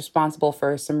company was responsible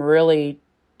for some really,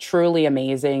 truly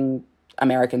amazing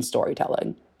American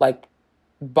storytelling, like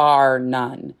bar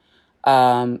none.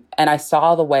 And I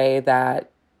saw the way that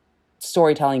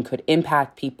storytelling could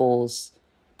impact people's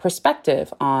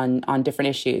perspective on different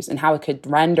issues and how it could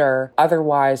render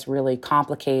otherwise really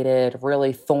complicated,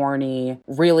 really thorny,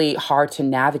 really hard to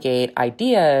navigate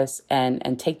ideas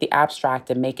and take the abstract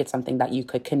and make it something that you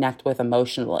could connect with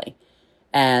emotionally.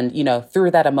 And, through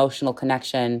that emotional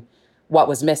connection, what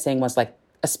was missing was like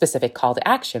a specific call to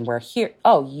action where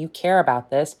you care about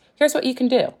this. Here's what you can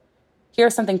do.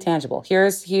 here's something tangible.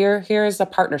 Here's a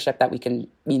partnership that we can,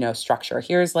 structure.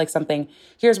 Here's like something,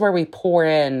 here's where we pour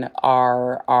in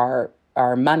our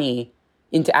money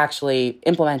into actually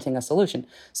implementing a solution.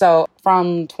 So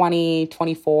from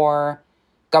 2024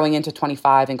 going into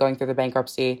 25 and going through the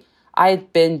bankruptcy,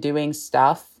 I'd been doing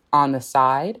stuff on the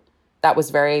side that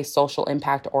was very social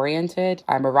impact oriented.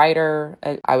 I'm a writer.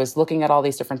 I was looking at all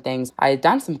these different things. I had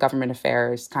done some government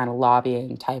affairs kind of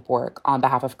lobbying type work on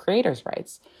behalf of creators'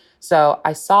 rights. So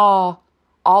I saw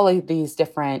all of these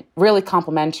different really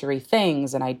complementary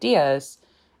things and ideas,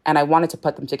 and I wanted to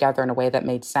put them together in a way that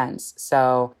made sense.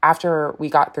 So after we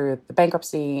got through the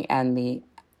bankruptcy and the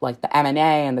M&A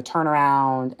and the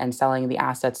turnaround and selling the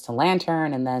assets to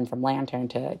Lantern, and then from Lantern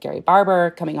to Gary Barber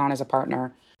coming on as a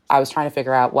partner, I was trying to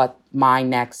figure out what my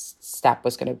next step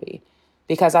was going to be,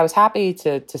 because I was happy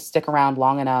to stick around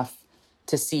long enough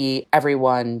to see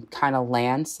everyone kind of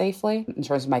land safely in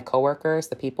terms of my coworkers,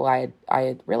 the people I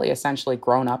had really essentially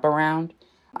grown up around.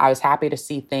 I was happy to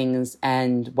see things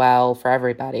end well for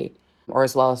everybody, or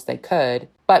as well as they could.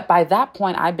 But by that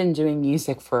point, I'd been doing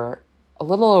music for a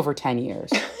little over 10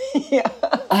 years. Yeah.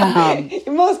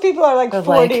 Most people are like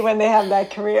 40 when they have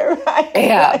that career, right?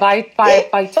 Yeah.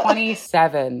 By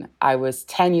 27, I was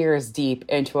 10 years deep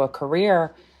into a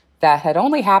career that had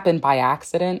only happened by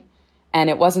accident. And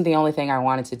it wasn't the only thing I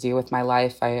wanted to do with my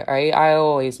life. I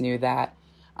always knew that.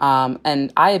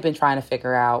 And I had been trying to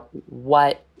figure out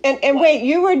what... And wait,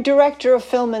 you were director of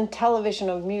film and television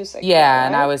of music. Yeah, right?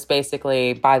 And I was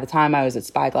basically, by the time I was at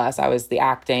Spyglass, I was the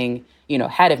acting,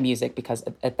 head of music, because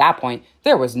at that point,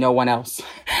 there was no one else.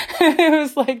 It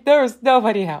was like, there was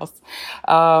nobody else.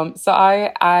 So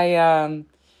I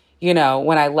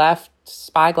when I left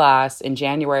Spyglass in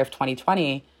January of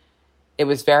 2020, it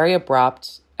was very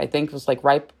abrupt. I think it was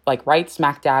right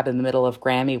smack dab in the middle of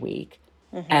Grammy week.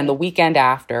 Mm-hmm. And the week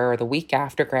after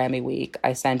Grammy week,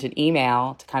 I sent an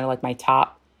email to kind of like my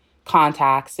top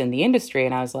contacts in the industry.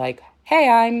 And I was like, hey,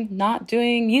 I'm not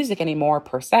doing music anymore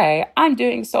per se. I'm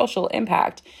doing social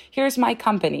impact. Here's my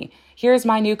company. Here's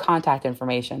my new contact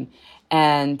information.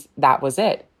 And that was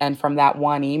it. And from that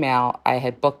one email, I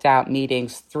had booked out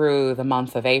meetings through the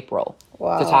month of April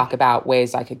to talk about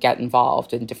ways I could get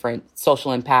involved in different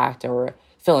social impact or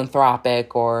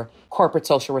philanthropic or corporate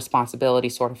social responsibility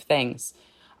sort of things.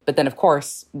 But then, of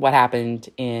course, what happened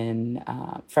in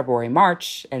February,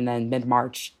 March, and then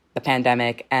mid-March, the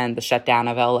pandemic and the shutdown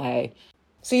of LA.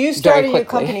 So you started your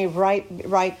company right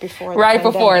before the pandemic.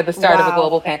 Before the start of the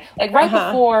global pandemic.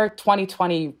 Before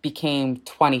 2020 became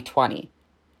 2020.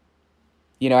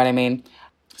 You know what I mean?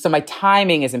 So my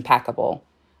timing is impeccable.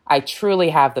 I truly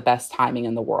have the best timing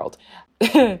in the world.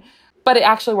 But it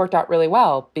actually worked out really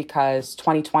well, because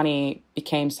 2020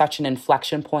 became such an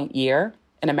inflection point year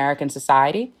in American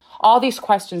society. All these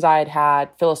questions I had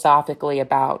philosophically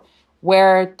about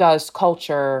where does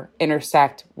culture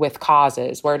intersect with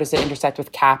causes? Where does it intersect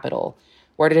with capital?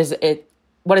 What is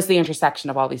the intersection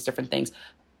of all these different things?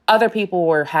 Other people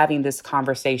were having this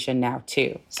conversation now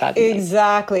too, suddenly.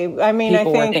 Exactly. I mean,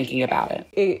 people were thinking about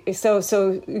it.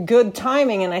 So good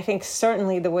timing, and I think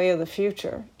certainly the way of the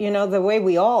future. The way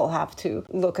we all have to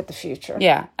look at the future.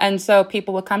 Yeah. And so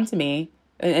people would come to me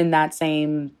in that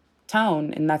same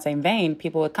tone, in that same vein.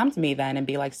 People would come to me then and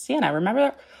be like, Sienna,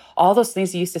 remember all those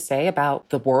things you used to say about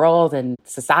the world and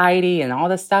society and all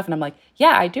this stuff? And I'm like,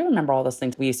 yeah, I do remember all those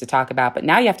things we used to talk about, but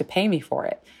now you have to pay me for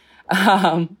it.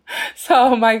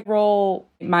 So my role,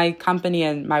 my company,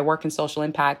 and my work in social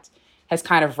impact has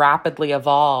kind of rapidly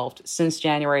evolved since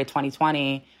January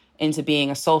 2020 into being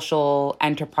a social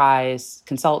enterprise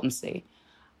consultancy.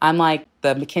 I'm like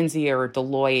the McKinsey or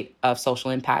Deloitte of social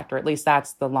impact, or at least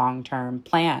that's the long-term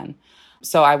plan.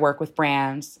 So I work with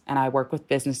brands, and I work with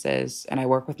businesses, and I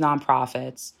work with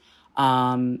nonprofits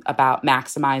about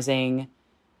maximizing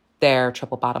their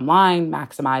triple bottom line,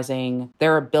 maximizing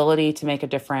their ability to make a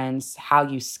difference, how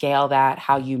you scale that,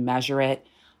 how you measure it.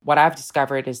 What I've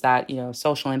discovered is that,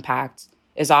 social impact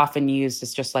is often used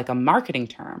as just like a marketing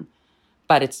term,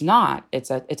 but it's not.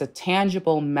 It's a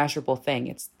tangible, measurable thing.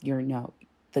 It's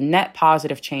the net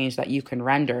positive change that you can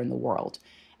render in the world.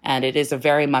 And it is a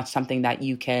very much something that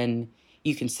you can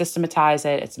systematize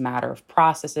it. It's a matter of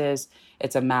processes.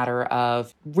 It's a matter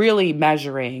of really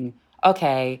measuring,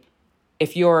 okay,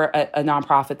 if you're a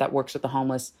nonprofit that works with the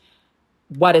homeless,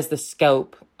 what is the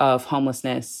scope of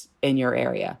homelessness in your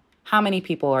area? How many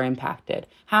people are impacted?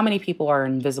 How many people are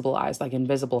invisibilized, like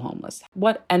invisible homeless?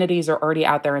 What entities are already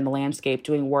out there in the landscape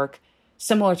doing work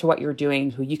similar to what you're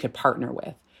doing, who you could partner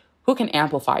with? Who can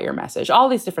amplify your message? All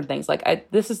these different things.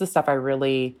 This is the stuff I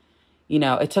really,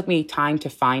 it took me time to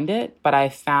find it, but I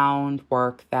found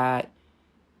work that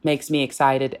makes me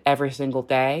excited every single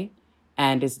day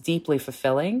and is deeply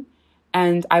fulfilling.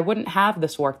 And I wouldn't have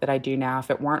this work that I do now if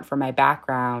it weren't for my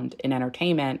background in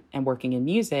entertainment and working in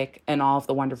music and all of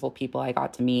the wonderful people I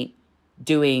got to meet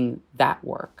doing that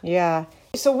work. Yeah.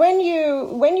 So when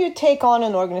you take on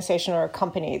an organization or a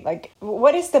company, like,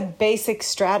 what is the basic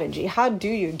strategy? How do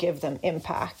you give them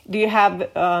impact? Do you have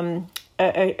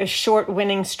a short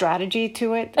winning strategy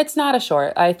to it? It's not a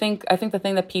short. I think the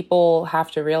thing that people have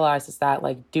to realize is that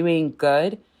like doing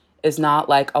good is not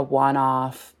like a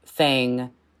one-off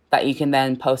thing that you can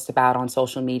then post about on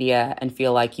social media and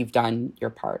feel like you've done your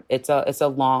part. It's a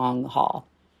long haul,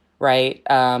 right?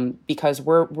 Because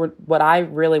we're what I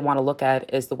really want to look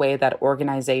at is the way that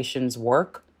organizations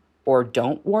work or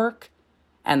don't work,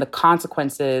 and the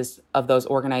consequences of those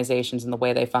organizations and the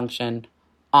way they function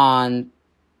on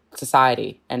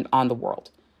society and on the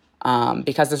world.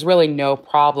 Because there's really no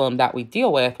problem that we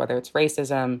deal with, whether it's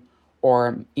racism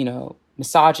or,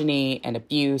 misogyny and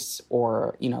abuse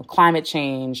or, climate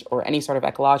change or any sort of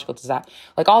ecological disaster.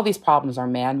 Like all these problems are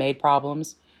man-made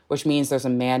problems, which means there's a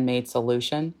man-made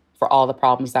solution for all the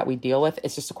problems that we deal with.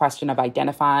 It's just a question of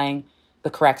identifying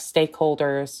the correct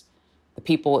stakeholders, the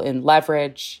people in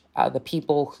leverage, the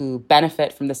people who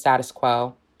benefit from the status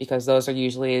quo, because those are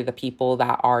usually the people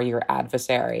that are your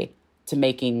adversary to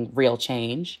making real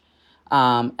change,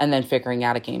 and then figuring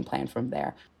out a game plan from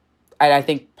there. And I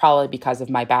think probably because of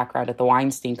my background at the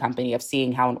Weinstein Company of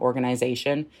seeing how an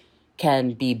organization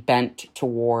can be bent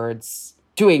towards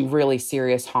doing really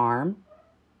serious harm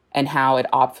and how it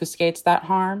obfuscates that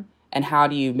harm and how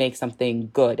do you make something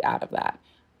good out of that.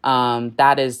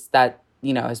 That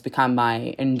has become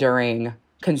my enduring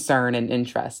concern and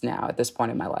interest now at this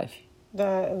point in my life.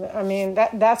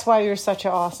 That's why you're such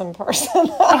an awesome person.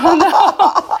 Oh,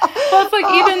 no. Well, it's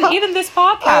like even this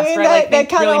podcast, right? That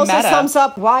kind of really also meta. sums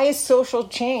up why is social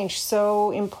change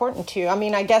so important to you? I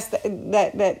mean, I guess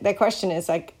that question is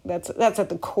like that's at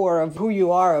the core of who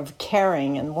you are, of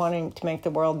caring and wanting to make the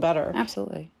world better.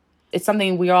 Absolutely, it's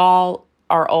something we all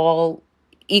are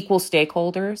equal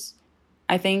stakeholders,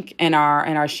 I think, in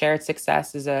our shared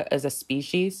success as a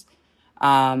species,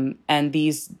 and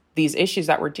these issues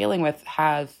that we're dealing with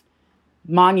have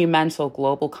monumental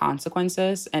global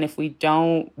consequences. And if we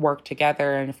don't work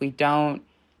together and if we don't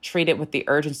treat it with the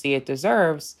urgency it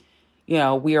deserves,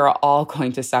 we are all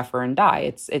going to suffer and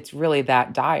die. It's really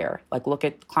that dire. Like, look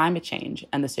at climate change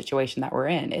and the situation that we're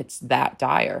in. It's that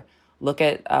dire. Look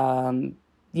at, the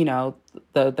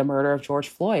murder of George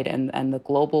Floyd and the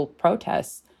global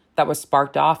protests that was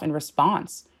sparked off in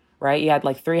response, right? You had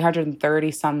like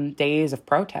 330 some days of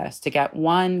protests to get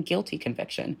one guilty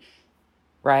conviction,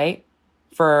 right?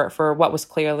 For what was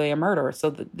clearly a murder. So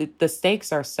the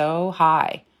stakes are so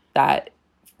high that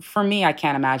for me, I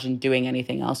can't imagine doing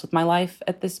anything else with my life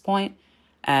at this point.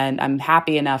 And I'm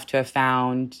happy enough to have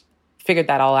figured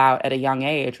that all out at a young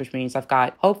age, which means I've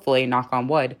got, hopefully, knock on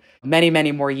wood, many,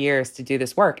 many more years to do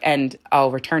this work. And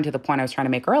I'll return to the point I was trying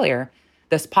to make earlier.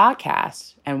 This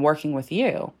podcast and working with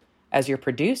you as your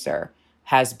producer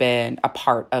has been a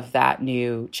part of that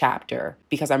new chapter,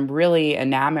 because I'm really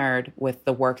enamored with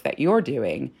the work that you're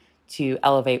doing to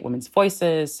elevate women's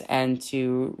voices and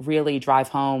to really drive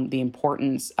home the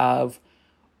importance of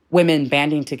women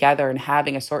banding together and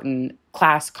having a certain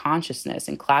class consciousness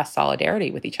and class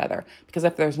solidarity with each other. Because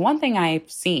if there's one thing I've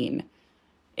seen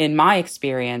in my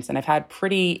experience, and I've had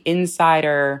pretty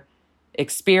insider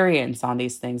experience on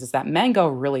these things, is that men go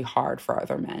really hard for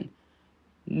other men.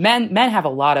 Men have a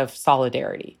lot of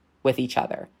solidarity with each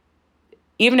other.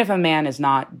 Even if a man is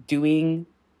not doing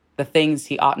the things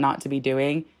he ought not to be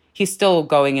doing, he's still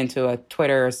going into a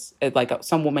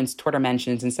some woman's Twitter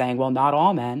mentions and saying, well, not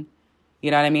all men.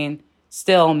 You know what I mean?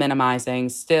 Still minimizing,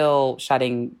 still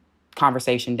shutting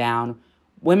conversation down.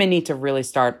 Women need to really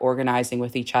start organizing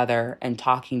with each other and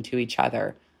talking to each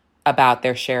other about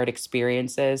their shared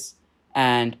experiences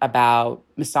and about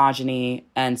misogyny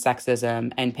and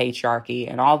sexism and patriarchy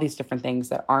and all these different things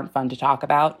that aren't fun to talk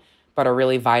about, but are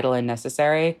really vital and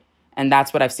necessary. And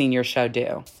that's what I've seen your show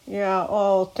do. Yeah.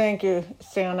 Oh, thank you,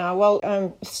 Sienna. Well,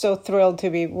 I'm so thrilled to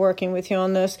be working with you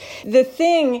on this. The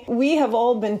thing, we have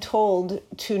all been told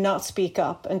to not speak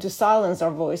up and to silence our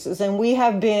voices. And we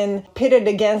have been pitted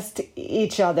against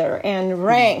each other and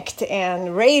ranked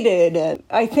and rated.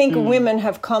 I think women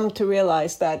have come to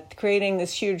realize that creating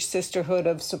this huge sisterhood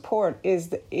of support is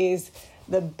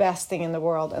the best thing in the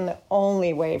world and the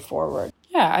only way forward.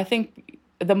 Yeah, I think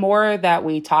the more that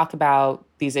we talk about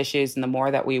these issues and the more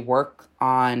that we work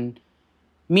on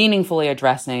meaningfully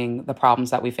addressing the problems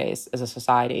that we face as a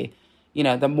society,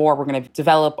 the more we're going to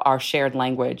develop our shared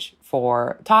language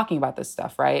for talking about this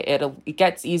stuff, right? It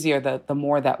gets easier the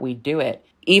more that we do it,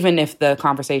 even if the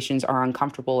conversations are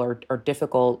uncomfortable or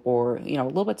difficult or, a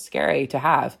little bit scary to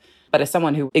have. But as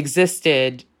someone who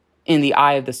existed in the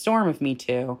eye of the storm of Me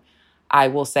Too, I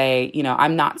will say,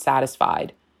 I'm not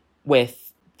satisfied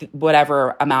with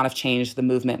whatever amount of change the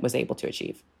movement was able to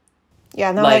achieve.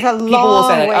 Yeah, no, Like, there's a people will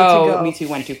say, long way to go. Me Too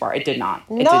went too far. It did not.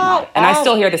 It did Not not. And I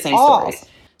still hear the same all. stories.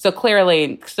 So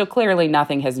clearly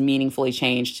nothing has meaningfully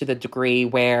changed to the degree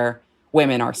where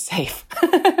women are safe.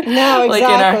 No,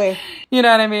 exactly. You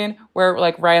know what I mean? Where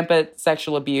like rampant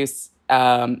sexual abuse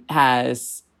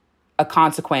has a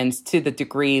consequence to the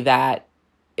degree that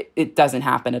it doesn't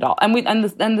happen at all. And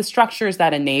the structures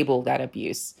that enable that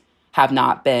abuse have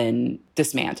not been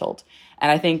dismantled.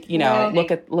 And I think,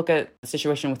 look at the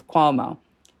situation with Cuomo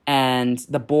and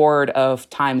the board of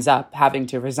Time's Up having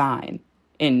to resign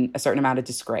in a certain amount of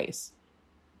disgrace.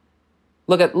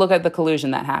 Look at the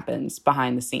collusion that happens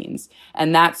behind the scenes.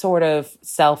 And that sort of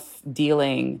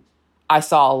self-dealing I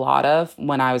saw a lot of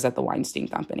when I was at the Weinstein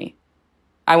Company.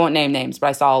 I won't name names, but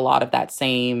I saw a lot of that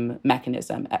same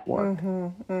mechanism at work.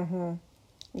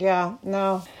 Yeah,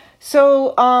 no.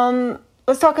 So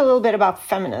let's talk a little bit about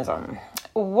feminism.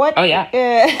 Oh, yeah.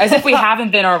 As if we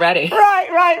haven't been already.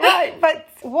 Right. But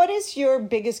what is your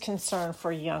biggest concern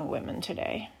for young women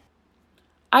today?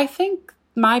 I think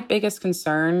my biggest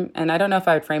concern, and I don't know if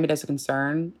I would frame it as a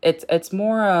concern, it's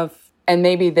more of, and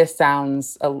maybe this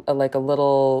sounds like a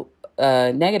little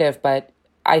negative, but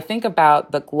I think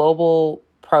about the global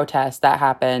protest that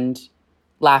happened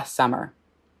last summer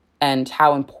and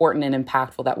how important and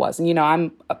impactful that was. And,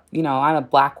 I'm a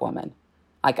Black woman.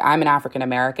 Like, I'm an African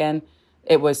American.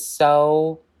 It was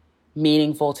so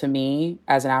meaningful to me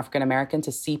as an African American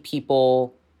to see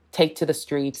people take to the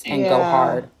streets and go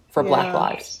hard for Black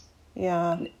lives.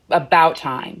 Yeah. About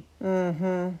time.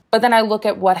 Mm-hmm. But then I look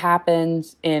at what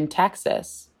happened in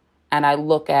Texas, and I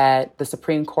look at the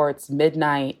Supreme Court's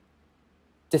midnight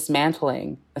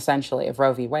dismantling, essentially, of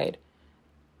Roe v. Wade.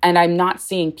 And I'm not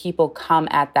seeing people come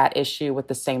at that issue with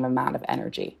the same amount of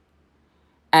energy.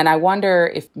 And I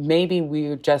wonder if maybe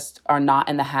we just are not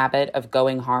in the habit of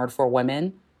going hard for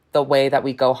women the way that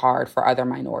we go hard for other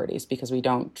minorities, because we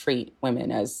don't treat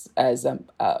women as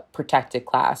a protected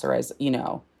class or as,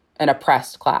 an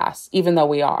oppressed class, even though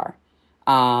we are.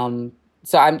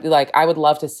 So I'm like, I would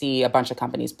love to see a bunch of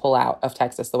companies pull out of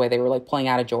Texas the way they were like pulling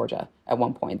out of Georgia at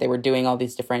one point. They were doing all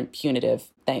these different punitive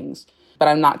things, but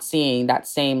I'm not seeing that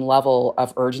same level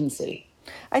of urgency.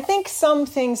 I think some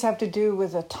things have to do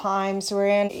with the times we're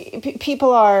in.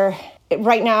 People are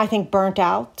right now, I think, burnt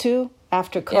out too.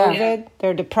 After COVID,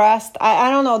 they're depressed. I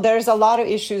don't know. There's a lot of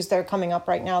issues that are coming up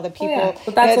right now that people...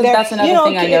 But that's another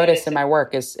thing I noticed in my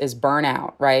work is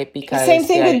burnout, right? Because same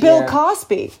thing with Bill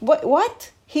Cosby.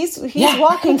 What? He's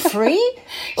walking free?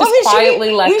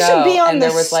 Quietly let go. We should be on the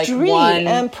street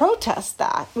and protest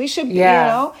that. We should be,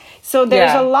 So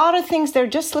there's a lot of things that are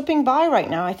just slipping by right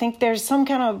now. I think there's some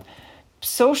kind of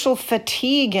social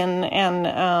fatigue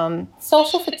and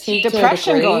social fatigue,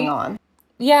 depression going on.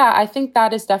 Yeah, I think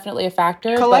that is definitely a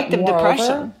factor. Collective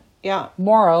depression. Yeah.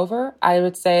 Moreover, I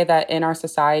would say that in our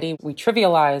society, we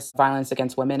trivialize violence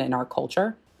against women in our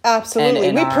culture.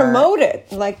 Absolutely. We promote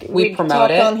it. Like we talked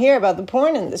on here about the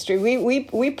porn industry.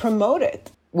 We promote it.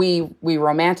 We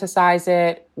romanticize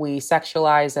it. We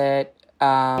sexualize it.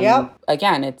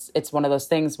 Again, it's one of those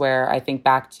things where I think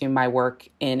back to my work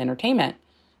in entertainment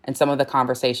and some of the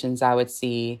conversations I would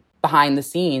see behind the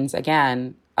scenes,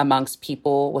 again, amongst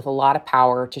people with a lot of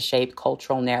power to shape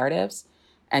cultural narratives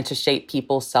and to shape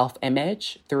people's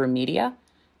self-image through media.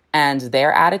 And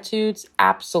their attitudes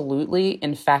absolutely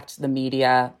infect the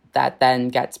media that then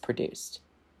gets produced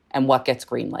and what gets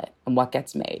greenlit and what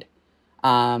gets made.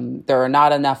 There are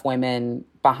not enough women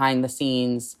behind the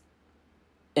scenes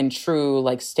in true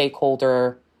like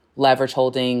stakeholder leverage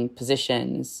holding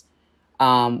positions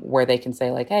where they can say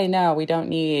like, hey, no, we don't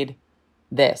need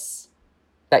this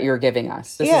that you're giving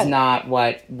us. This is not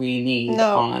what we need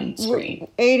on screen.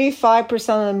 85%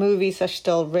 of the movies are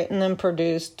still written and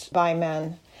produced by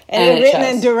men. And written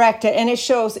and directed. And it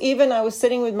shows. Even I was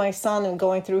sitting with my son and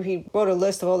going through, he wrote a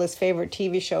list of all his favorite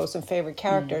TV shows and favorite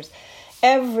characters.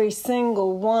 Every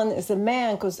single one is a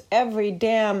man, because every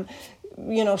damn,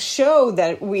 show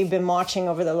that we've been watching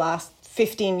over the last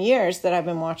 15 years that I've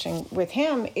been watching with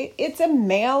him, it's a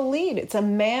male lead. It's a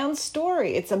man's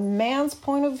story. It's a man's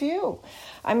point of view.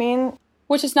 I mean...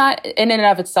 Which is not in and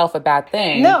of itself a bad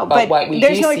thing. No, but what we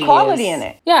there's no equality in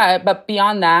it. Yeah, but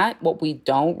beyond that, what we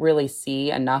don't really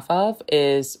see enough of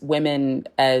is women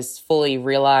as fully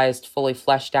realized, fully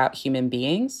fleshed out human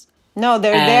beings. No,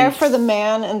 they're there And for the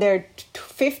man, and they're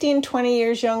 15, 20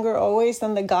 years younger always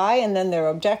than the guy, and then they're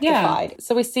objectified.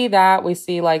 so we see that. We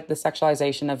see like the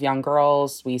sexualization of young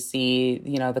girls. We see,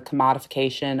 the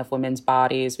commodification of women's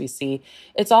bodies. We see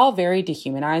it's all very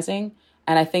dehumanizing.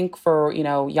 And I think for,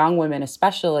 young women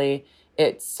especially,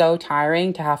 it's so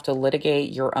tiring to have to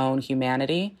litigate your own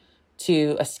humanity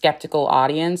to a skeptical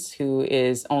audience who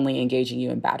is only engaging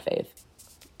you in bad faith.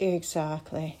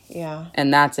 Exactly. Yeah.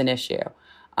 And that's an issue.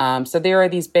 So there are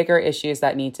these bigger issues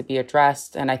that need to be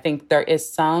addressed. And I think there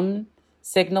is some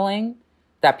signaling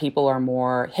that people are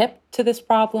more hip to this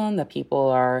problem, that people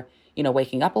are,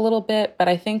 waking up a little bit. But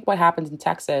I think what happened in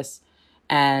Texas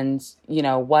and,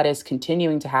 what is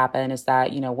continuing to happen is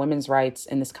that, women's rights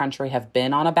in this country have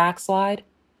been on a backslide.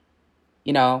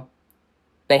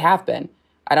 They have been.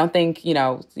 I don't think,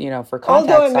 for context.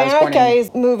 Although America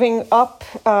is moving up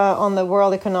on the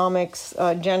World Economics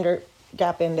Gender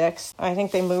Gap Index. I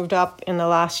think they moved up in the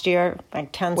last year,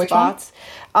 like 10 Which spots.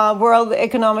 World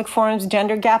Economic Forum's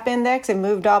Gender Gap Index, it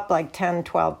moved up like 10,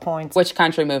 12 points. Which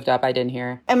country moved up? I didn't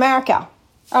hear. America.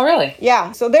 Oh, really?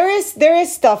 Yeah. So there is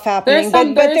stuff happening,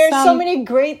 but there's so many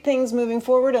great things moving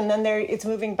forward, and then it's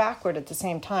moving backward at the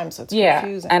same time. So it's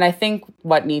confusing. And I think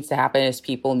what needs to happen is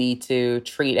people need to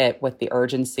treat it with the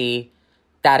urgency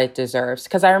that it deserves.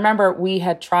 Because I remember we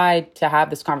had tried to have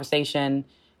this conversation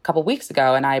a couple weeks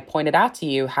ago, and I pointed out to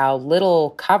you how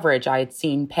little coverage I had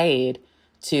seen paid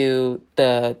to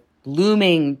the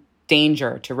looming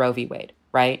danger to Roe v. Wade,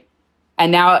 right?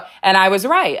 And I was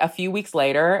right. A few weeks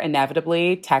later,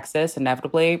 inevitably, Texas,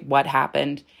 what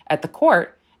happened at the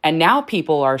court. And now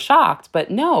people are shocked. But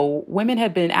no, women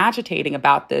had been agitating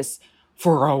about this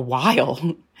for a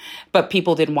while. But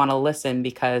people didn't want to listen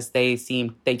because they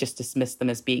just dismissed them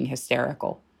as being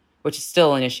hysterical, which is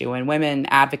still an issue. When women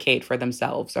advocate for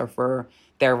themselves or for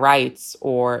their rights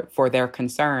or for their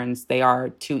concerns, they are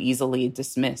too easily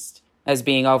dismissed as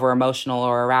being over-emotional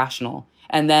or irrational.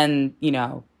 And then,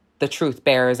 the truth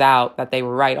bears out that they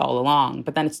were right all along,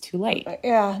 but then it's too late.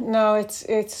 Yeah, no,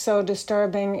 it's so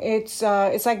disturbing. It's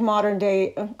like modern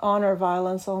day honor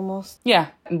violence almost. Yeah.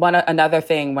 Another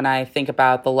thing when I think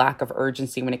about the lack of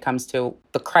urgency when it comes to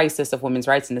the crisis of women's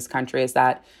rights in this country is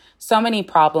that so many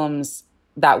problems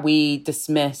that we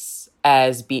dismiss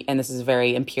as and this is a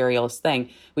very imperialist thing,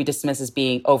 we dismiss as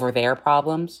being over there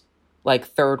problems, like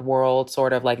third world,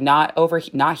 sort of like not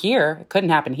here. It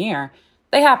couldn't happen here.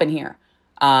 They happen here.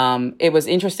 It was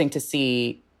interesting to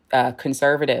see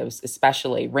conservatives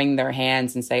especially wring their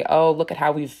hands and say, oh, look at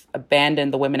how we've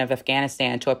abandoned the women of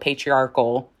Afghanistan to a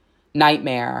patriarchal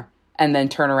nightmare, and then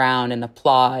turn around and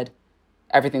applaud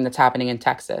everything that's happening in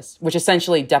Texas, which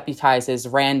essentially deputizes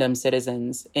random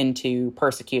citizens into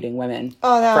persecuting women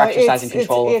for exercising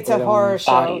control over their own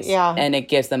bodies. Yeah. And it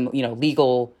gives them,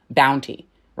 legal bounty,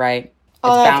 right? It's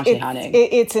bounty hunting.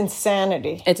 It's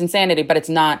insanity. It's insanity, but it's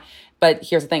not. But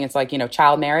here's the thing. It's like,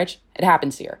 child marriage, it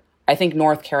happens here. I think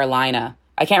North Carolina,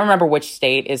 I can't remember which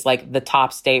state is like the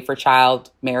top state for child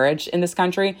marriage in this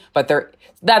country, but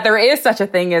there is such a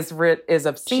thing is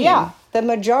obscene. Yeah, the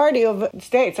majority of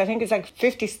states, I think it's like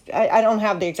 50, I don't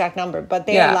have the exact number, but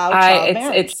they allow child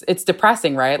marriage. It's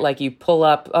depressing, right? Like you pull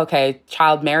up,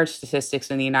 child marriage statistics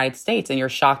in the United States and you're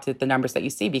shocked at the numbers that you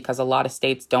see because a lot of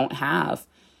states don't have,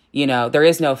 there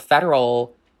is no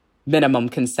federal minimum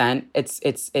consent.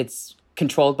 It's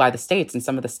controlled by the states, and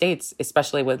some of the states,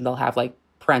 especially when they'll have like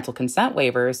parental consent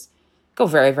waivers, go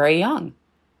very, very young.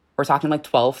 We're talking like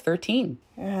 12, 13.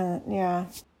 Yeah.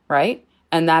 Right?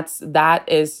 And that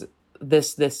is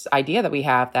this idea that we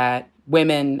have that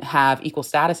women have equal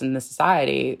status in this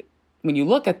society. When you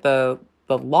look at the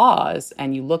laws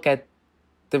and you look at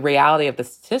the reality of the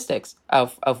statistics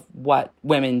of what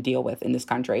women deal with in this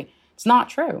country, it's not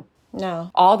true.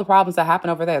 No. All the problems that happen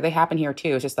over there, they happen here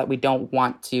too. It's just that we don't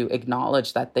want to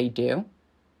acknowledge that they do.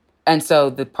 And so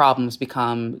the problems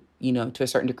become, to a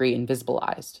certain degree,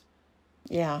 invisibilized.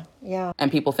 Yeah. And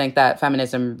people think that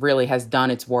feminism really has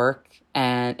done its work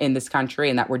and in this country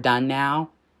and that we're done now.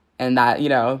 And that,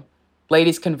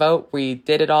 ladies can vote. We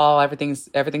did it all.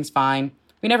 Everything's fine.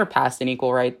 We never passed an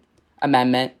equal right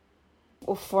amendment.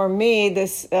 Well, for me,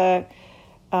 this...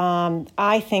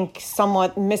 I think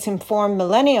somewhat misinformed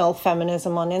millennial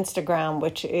feminism on Instagram,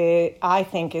 which I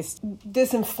think is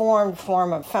disinformed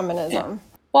form of feminism. Yeah.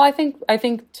 Well, I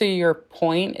think to your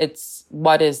point, it's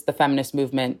what is the feminist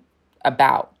movement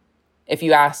about? If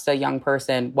you asked a young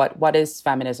person, what is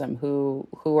feminism? Who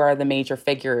are the major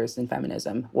figures in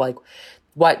feminism? Like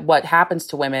what happens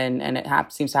to women, and it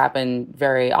seems to happen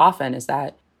very often, is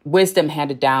that wisdom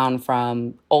handed down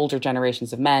from older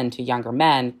generations of men to younger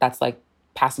men, that's like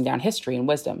passing down history and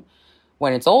wisdom.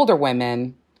 When it's older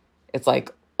women, It's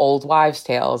like old wives'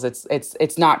 tales.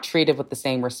 It's not treated with the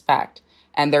same respect.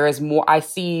 And there is more, I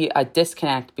see a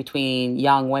disconnect between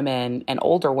young women and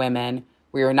older women.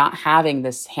 We are not having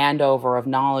this handover of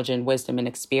knowledge and wisdom and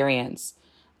experience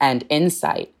and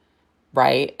insight,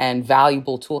 right? And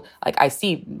valuable tool. Like I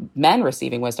see men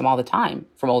receiving wisdom all the time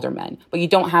from older men, but you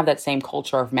don't have that same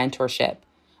culture of mentorship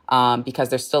because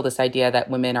there's still this idea that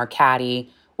women are catty,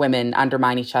 women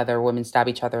undermine each other, women stab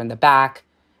each other in the back,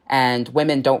 and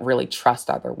women don't really trust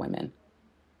other women.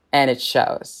 And it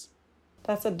shows.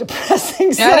 That's a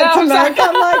depressing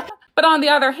sentiment. But on the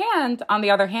other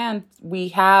hand, we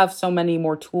have so many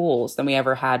more tools than we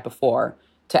ever had before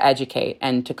to educate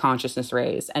and to consciousness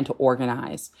raise and to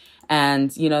organize.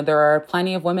 And, you know, there are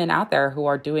plenty of women out there who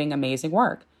are doing amazing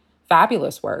work,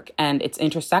 fabulous work. And it's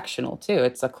intersectional too.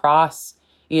 It's across,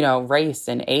 you know, race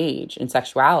and age and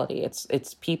sexuality.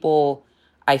 It's people,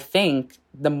 I think,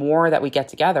 the more that we get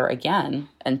together again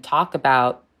and talk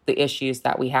about the issues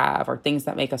that we have or things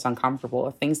that make us uncomfortable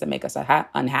or things that make us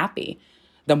unhappy,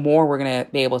 the more we're going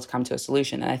to be able to come to a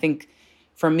solution. And I think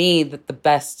for me, the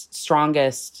best,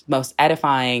 strongest, most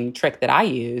edifying trick that I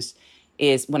use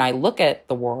is when I look at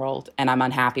the world and I'm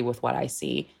unhappy with what I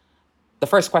see, the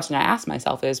first question I ask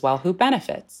myself is, well, who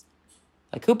benefits?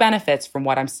 Like, who benefits from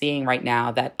what I'm seeing right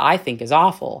now that I think is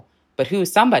awful, but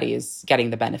somebody is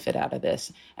getting the benefit out of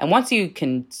this? And once you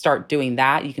can start doing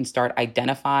that, you can start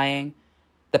identifying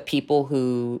the people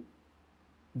who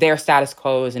their status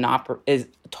quo is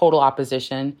total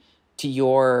opposition to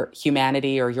your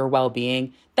humanity or your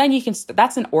well-being, then you can,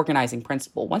 that's an organizing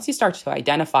principle. Once you start to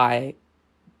identify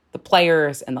the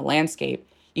players and the landscape,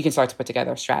 you can start to put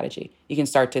together a strategy. You can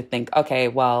start to think, okay,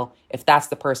 well, if that's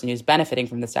the person who's benefiting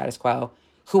from the status quo,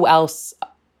 who else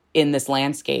in this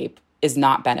landscape is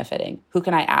not benefiting?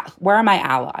 Where are my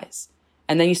allies?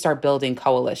 And then you start building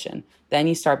coalition. Then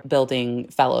you start building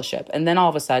fellowship. And then all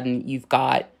of a sudden you've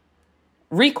got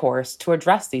recourse to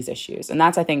address these issues. And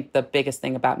that's, I think, the biggest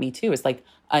thing about Me Too is like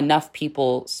enough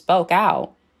people spoke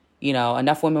out, you know,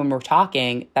 enough women were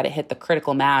talking that it hit the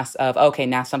critical mass of, okay,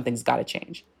 now something's got to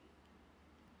change.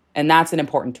 And that's an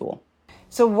important tool.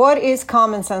 So what is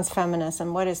common sense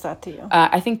feminism? What is that to you?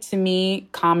 I think to me,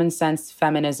 common sense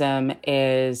feminism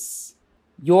is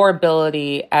your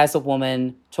ability as a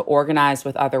woman to organize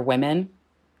with other women,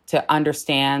 to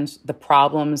understand the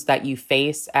problems that you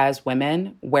face as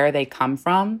women, where they come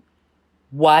from,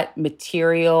 what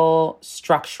material,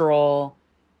 structural,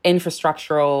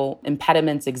 infrastructural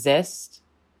impediments exist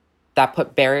that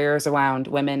put barriers around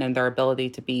women and their ability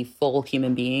to be full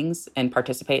human beings and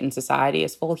participate in society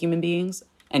as full human beings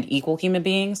and equal human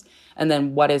beings. And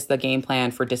then what is the game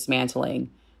plan for dismantling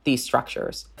these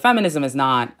structures? Feminism is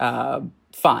not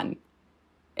fun.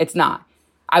 It's not.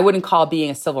 I wouldn't call being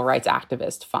a civil rights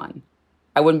activist fun.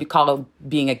 I wouldn't call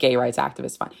being a gay rights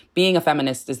activist fun. Being a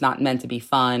feminist is not meant to be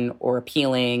fun or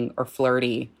appealing or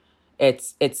flirty.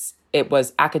 It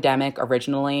was academic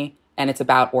originally, and it's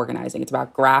about organizing. It's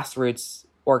about grassroots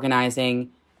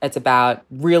organizing. It's about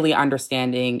really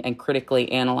understanding and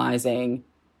critically analyzing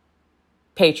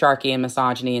patriarchy and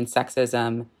misogyny and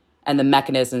sexism and the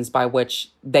mechanisms by which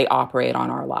they operate on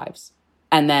our lives,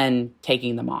 and then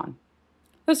taking them on.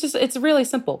 It's really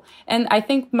simple. And I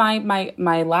think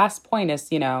my last point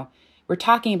is, you know, we're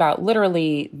talking about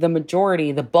literally the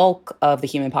majority, the bulk of the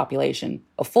human population,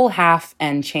 a full half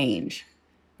and change,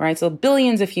 right? So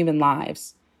billions of human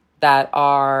lives that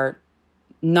are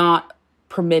not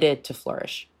permitted to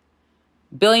flourish.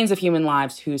 Billions of human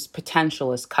lives whose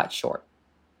potential is cut short,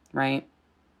 right?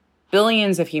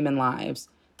 Billions of human lives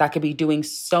that could be doing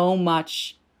so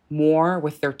much more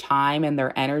with their time and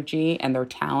their energy and their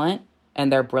talent and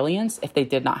their brilliance if they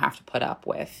did not have to put up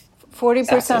with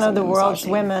 40% of the world's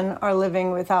women are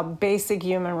living without basic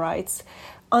human rights.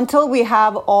 Until we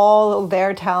have all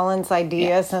their talents,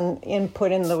 ideas, and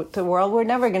input in the world, we're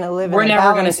never going to live in a balanced world. We're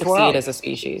never going to succeed as a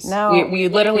species. No, we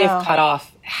literally have cut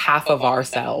off half of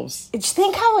ourselves.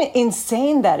 Think how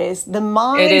insane that is. The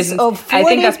minds of 40% I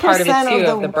think that's part of it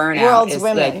too, of the burnout. World's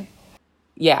women. Like,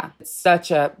 yeah, it's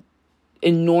such a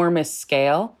enormous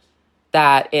scale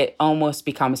that it almost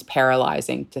becomes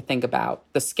paralyzing to think about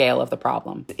the scale of the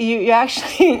problem. You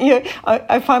actually,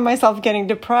 I find myself getting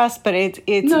depressed, but it's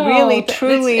really,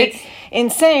 truly it's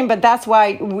insane. But that's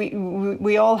why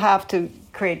we all have to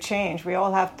create change. We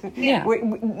all have to. Yeah.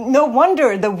 No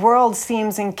wonder the world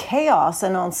seems in chaos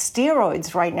and on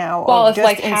steroids right now. Well, it's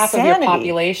like half of your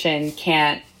population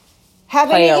can't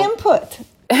have any input.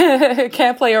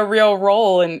 Can't play a real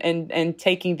role in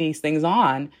taking these things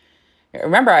on.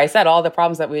 Remember, I said all the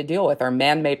problems that we deal with are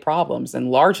man-made problems,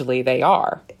 and largely they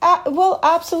are. Well,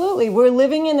 absolutely. We're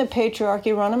living in a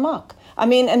patriarchy run amok. I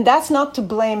mean, and that's not to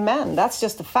blame men. That's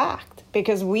just a fact,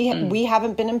 because we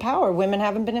haven't been in power. Women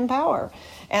haven't been in power.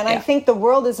 And I think the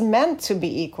world is meant to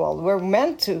be equal. We're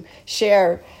meant to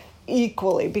share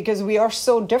equally because we are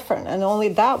so different, and only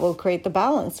that will create the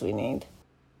balance we need.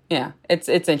 Yeah, it's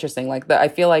interesting. Like I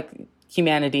feel like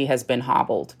humanity has been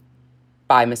hobbled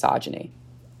by misogyny.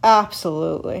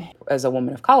 Absolutely. As a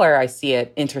woman of color, I see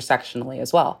it intersectionally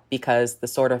as well, because the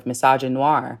sort of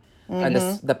misogynoir, or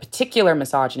the particular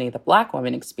misogyny that Black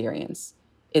women experience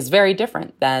is very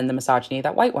different than the misogyny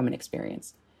that white women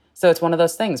experience. So it's one of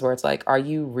those things where it's like, are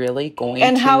you really going to...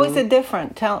 And how is it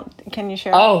different? Can you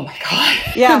share? Oh my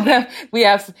God. Yeah.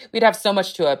 We'd have so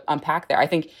much to unpack there. I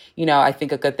think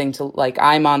a good thing to, like,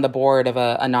 I'm on the board of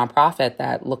a nonprofit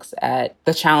that looks at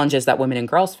the challenges that women and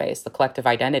girls face, the collective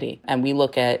identity. And we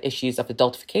look at issues of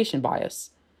adultification bias.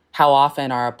 How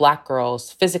often are Black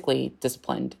girls physically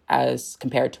disciplined as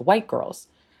compared to white girls?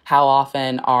 How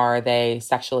often are they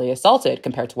sexually assaulted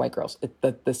compared to white girls?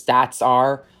 The stats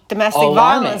are domestic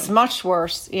alarming. Violence, much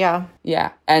worse. Yeah.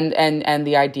 Yeah. And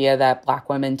the idea that Black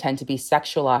women tend to be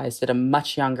sexualized at a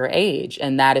much younger age.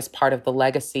 And that is part of the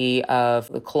legacy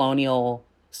of the colonial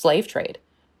slave trade.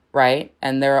 Right.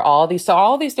 And there are all these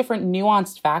different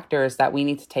nuanced factors that we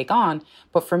need to take on.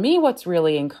 But for me, what's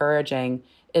really encouraging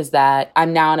is that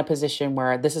I'm now in a position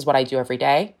where this is what I do every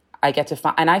day. I get to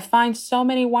find, and I find so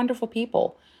many wonderful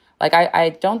people. Like, I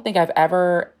don't think I've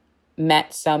ever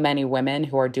met so many women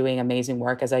who are doing amazing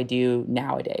work as I do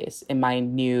nowadays in my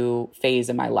new phase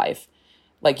in my life.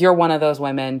 Like, you're one of those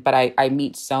women, but I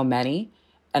meet so many,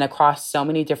 and across so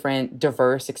many different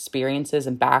diverse experiences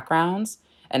and backgrounds,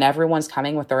 and everyone's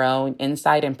coming with their own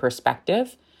insight and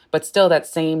perspective, but still that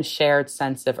same shared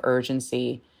sense of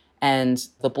urgency and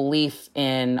the belief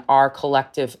in our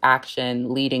collective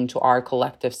action leading to our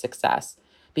collective success,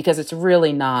 because it's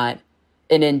really not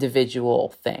an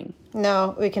individual thing.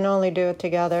 No, we can only do it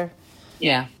together.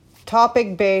 Yeah.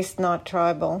 Topic-based, not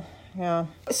tribal. Yeah.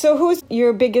 So who's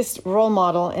your biggest role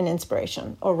model and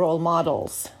inspiration, or role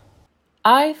models?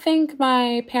 I think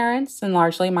my parents, and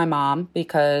largely my mom,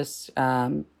 because, I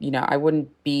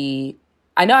wouldn't be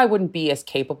as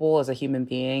capable as a human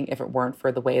being if it weren't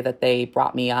for the way that they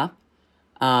brought me up.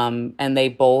 And they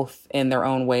both, in their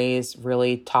own ways,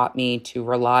 really taught me to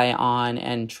rely on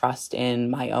and trust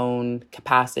in my own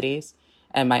capacities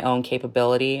and my own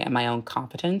capability and my own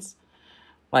competence.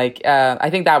 Like,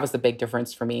 I think that was the big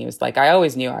difference for me. It was like, I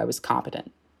always knew I was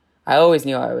competent. I always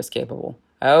knew I was capable.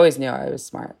 I always knew I was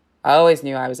smart. I always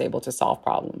knew I was able to solve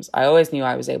problems. I always knew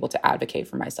I was able to advocate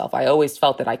for myself. I always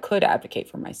felt that I could advocate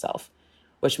for myself,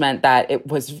 which meant that it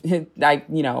was,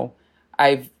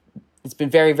 it's been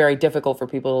very, very difficult for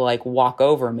people to like walk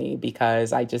over me,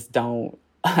 because I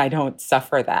don't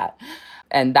suffer that.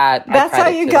 And that's how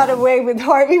you got away with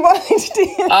Harvey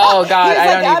Weinstein. Oh God,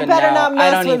 I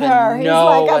don't even know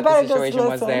like, what the situation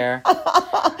was there.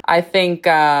 I think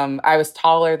I was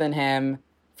taller than him.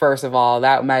 First of all,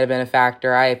 that might have been a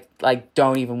factor. I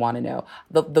don't even want to know.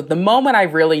 The moment I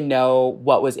really know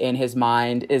what was in his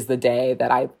mind is the day that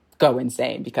I go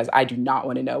insane, because I do not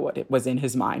want to know what was in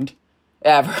his mind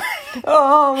ever.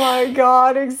 Oh my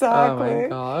God, exactly. Oh my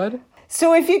God.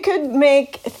 So if you could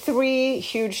make 3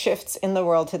 huge shifts in the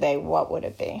world today, what would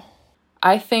it be?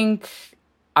 I think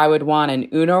I would want an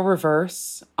Uno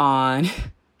reverse on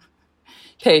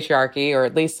patriarchy, or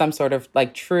at least some sort of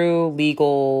like true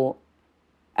legal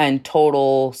and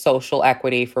total social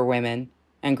equity for women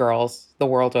and girls the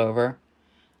world over.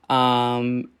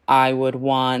 I would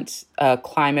want a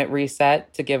climate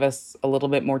reset to give us a little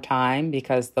bit more time,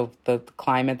 because the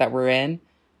climate that we're in,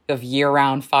 of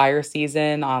year-round fire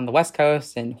season on the West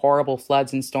Coast and horrible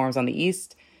floods and storms on the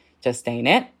East, just ain't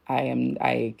it.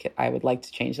 I would like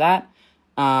to change that.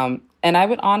 And I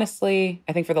would honestly,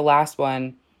 I think for the last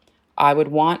one, I would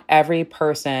want every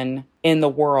person in the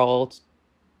world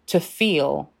to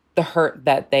feel the hurt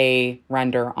that they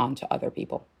render onto other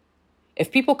people. If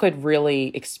people could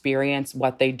really experience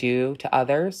what they do to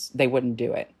others, they wouldn't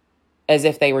do it as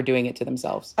if they were doing it to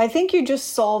themselves. I think you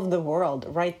just solved the world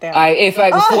right there.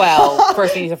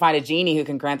 First we need to find a genie who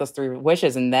can grant us 3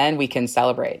 wishes, and then we can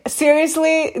celebrate.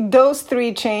 Seriously, those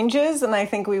 3 changes, and I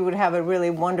think we would have a really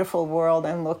wonderful world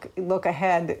and look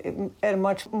ahead in a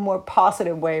much more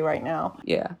positive way right now.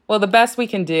 Yeah. Well, the best we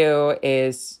can do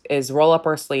is roll up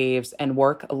our sleeves and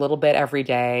work a little bit every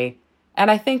day. And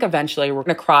I think eventually we're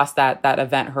going to cross that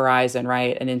event horizon,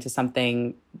 right, and into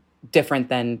something different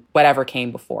than whatever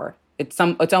came before. It's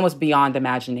almost beyond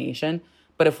imagination.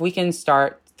 But if we can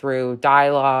start through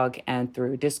dialogue and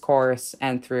through discourse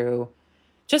and through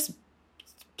just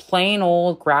plain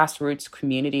old grassroots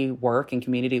community work and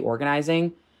community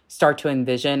organizing, start to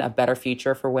envision a better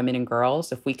future for women and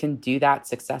girls, if we can do that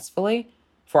successfully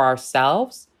for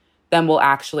ourselves, then we'll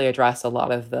actually address a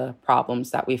lot of the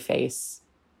problems that we face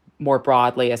more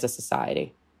broadly as a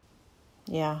society.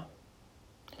 Yeah.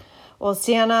 Well,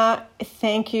 Sienna,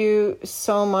 thank you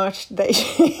so much that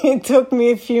it took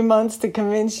me a few months to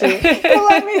convince you to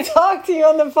let me talk to you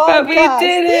on the podcast. But we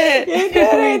did it. You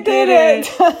did it.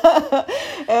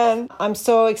 And I'm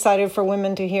so excited for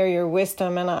women to hear your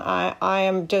wisdom. And I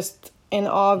am just in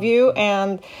awe of you.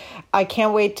 And I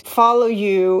can't wait to follow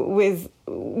you with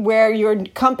where your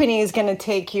company is going to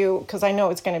take you, because I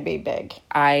know it's going to be big.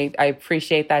 I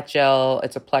appreciate that, Jill.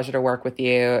 It's a pleasure to work with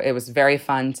you. It was very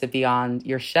fun to be on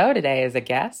your show today as a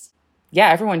guest.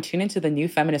 Yeah, everyone tune into the New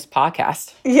Feminist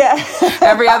podcast. Yeah.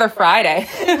 Every other Friday.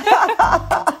 All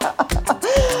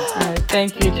right,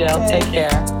 thank you, Jill. Take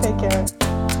care. Take care.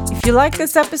 If you like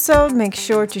this episode, make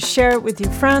sure to share it with your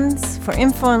friends. For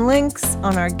info and links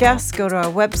on our guests, go to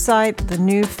our website,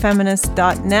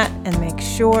 thenewfeminist.net, and make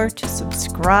sure to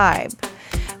subscribe.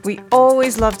 We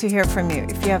always love to hear from you.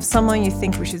 If you have someone you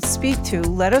think we should speak to,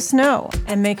 let us know.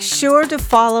 And make sure to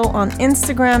follow on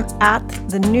Instagram at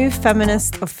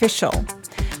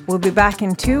thenewfeministofficial. We'll be back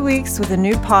in 2 weeks with a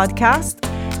new podcast.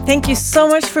 Thank you so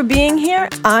much for being here.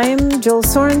 I'm Jill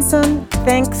Sorensen.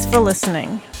 Thanks for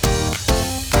listening.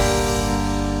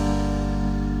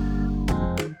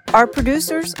 Our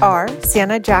producers are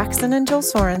Sienna Jackson and Jill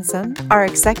Sorensen. Our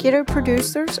executive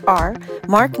producers are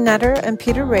Mark Netter and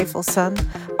Peter Rafelson.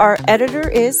 Our editor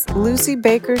is Lucy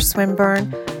Baker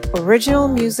Swinburne. Original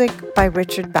music by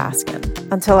Richard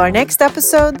Baskin. Until our next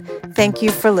episode, thank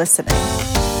you for listening.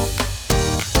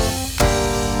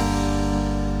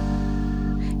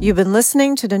 You've been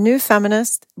listening to The New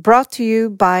Feminist, brought to you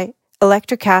by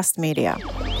Electrocast Media.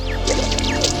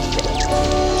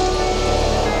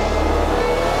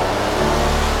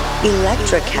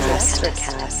 Electrocast.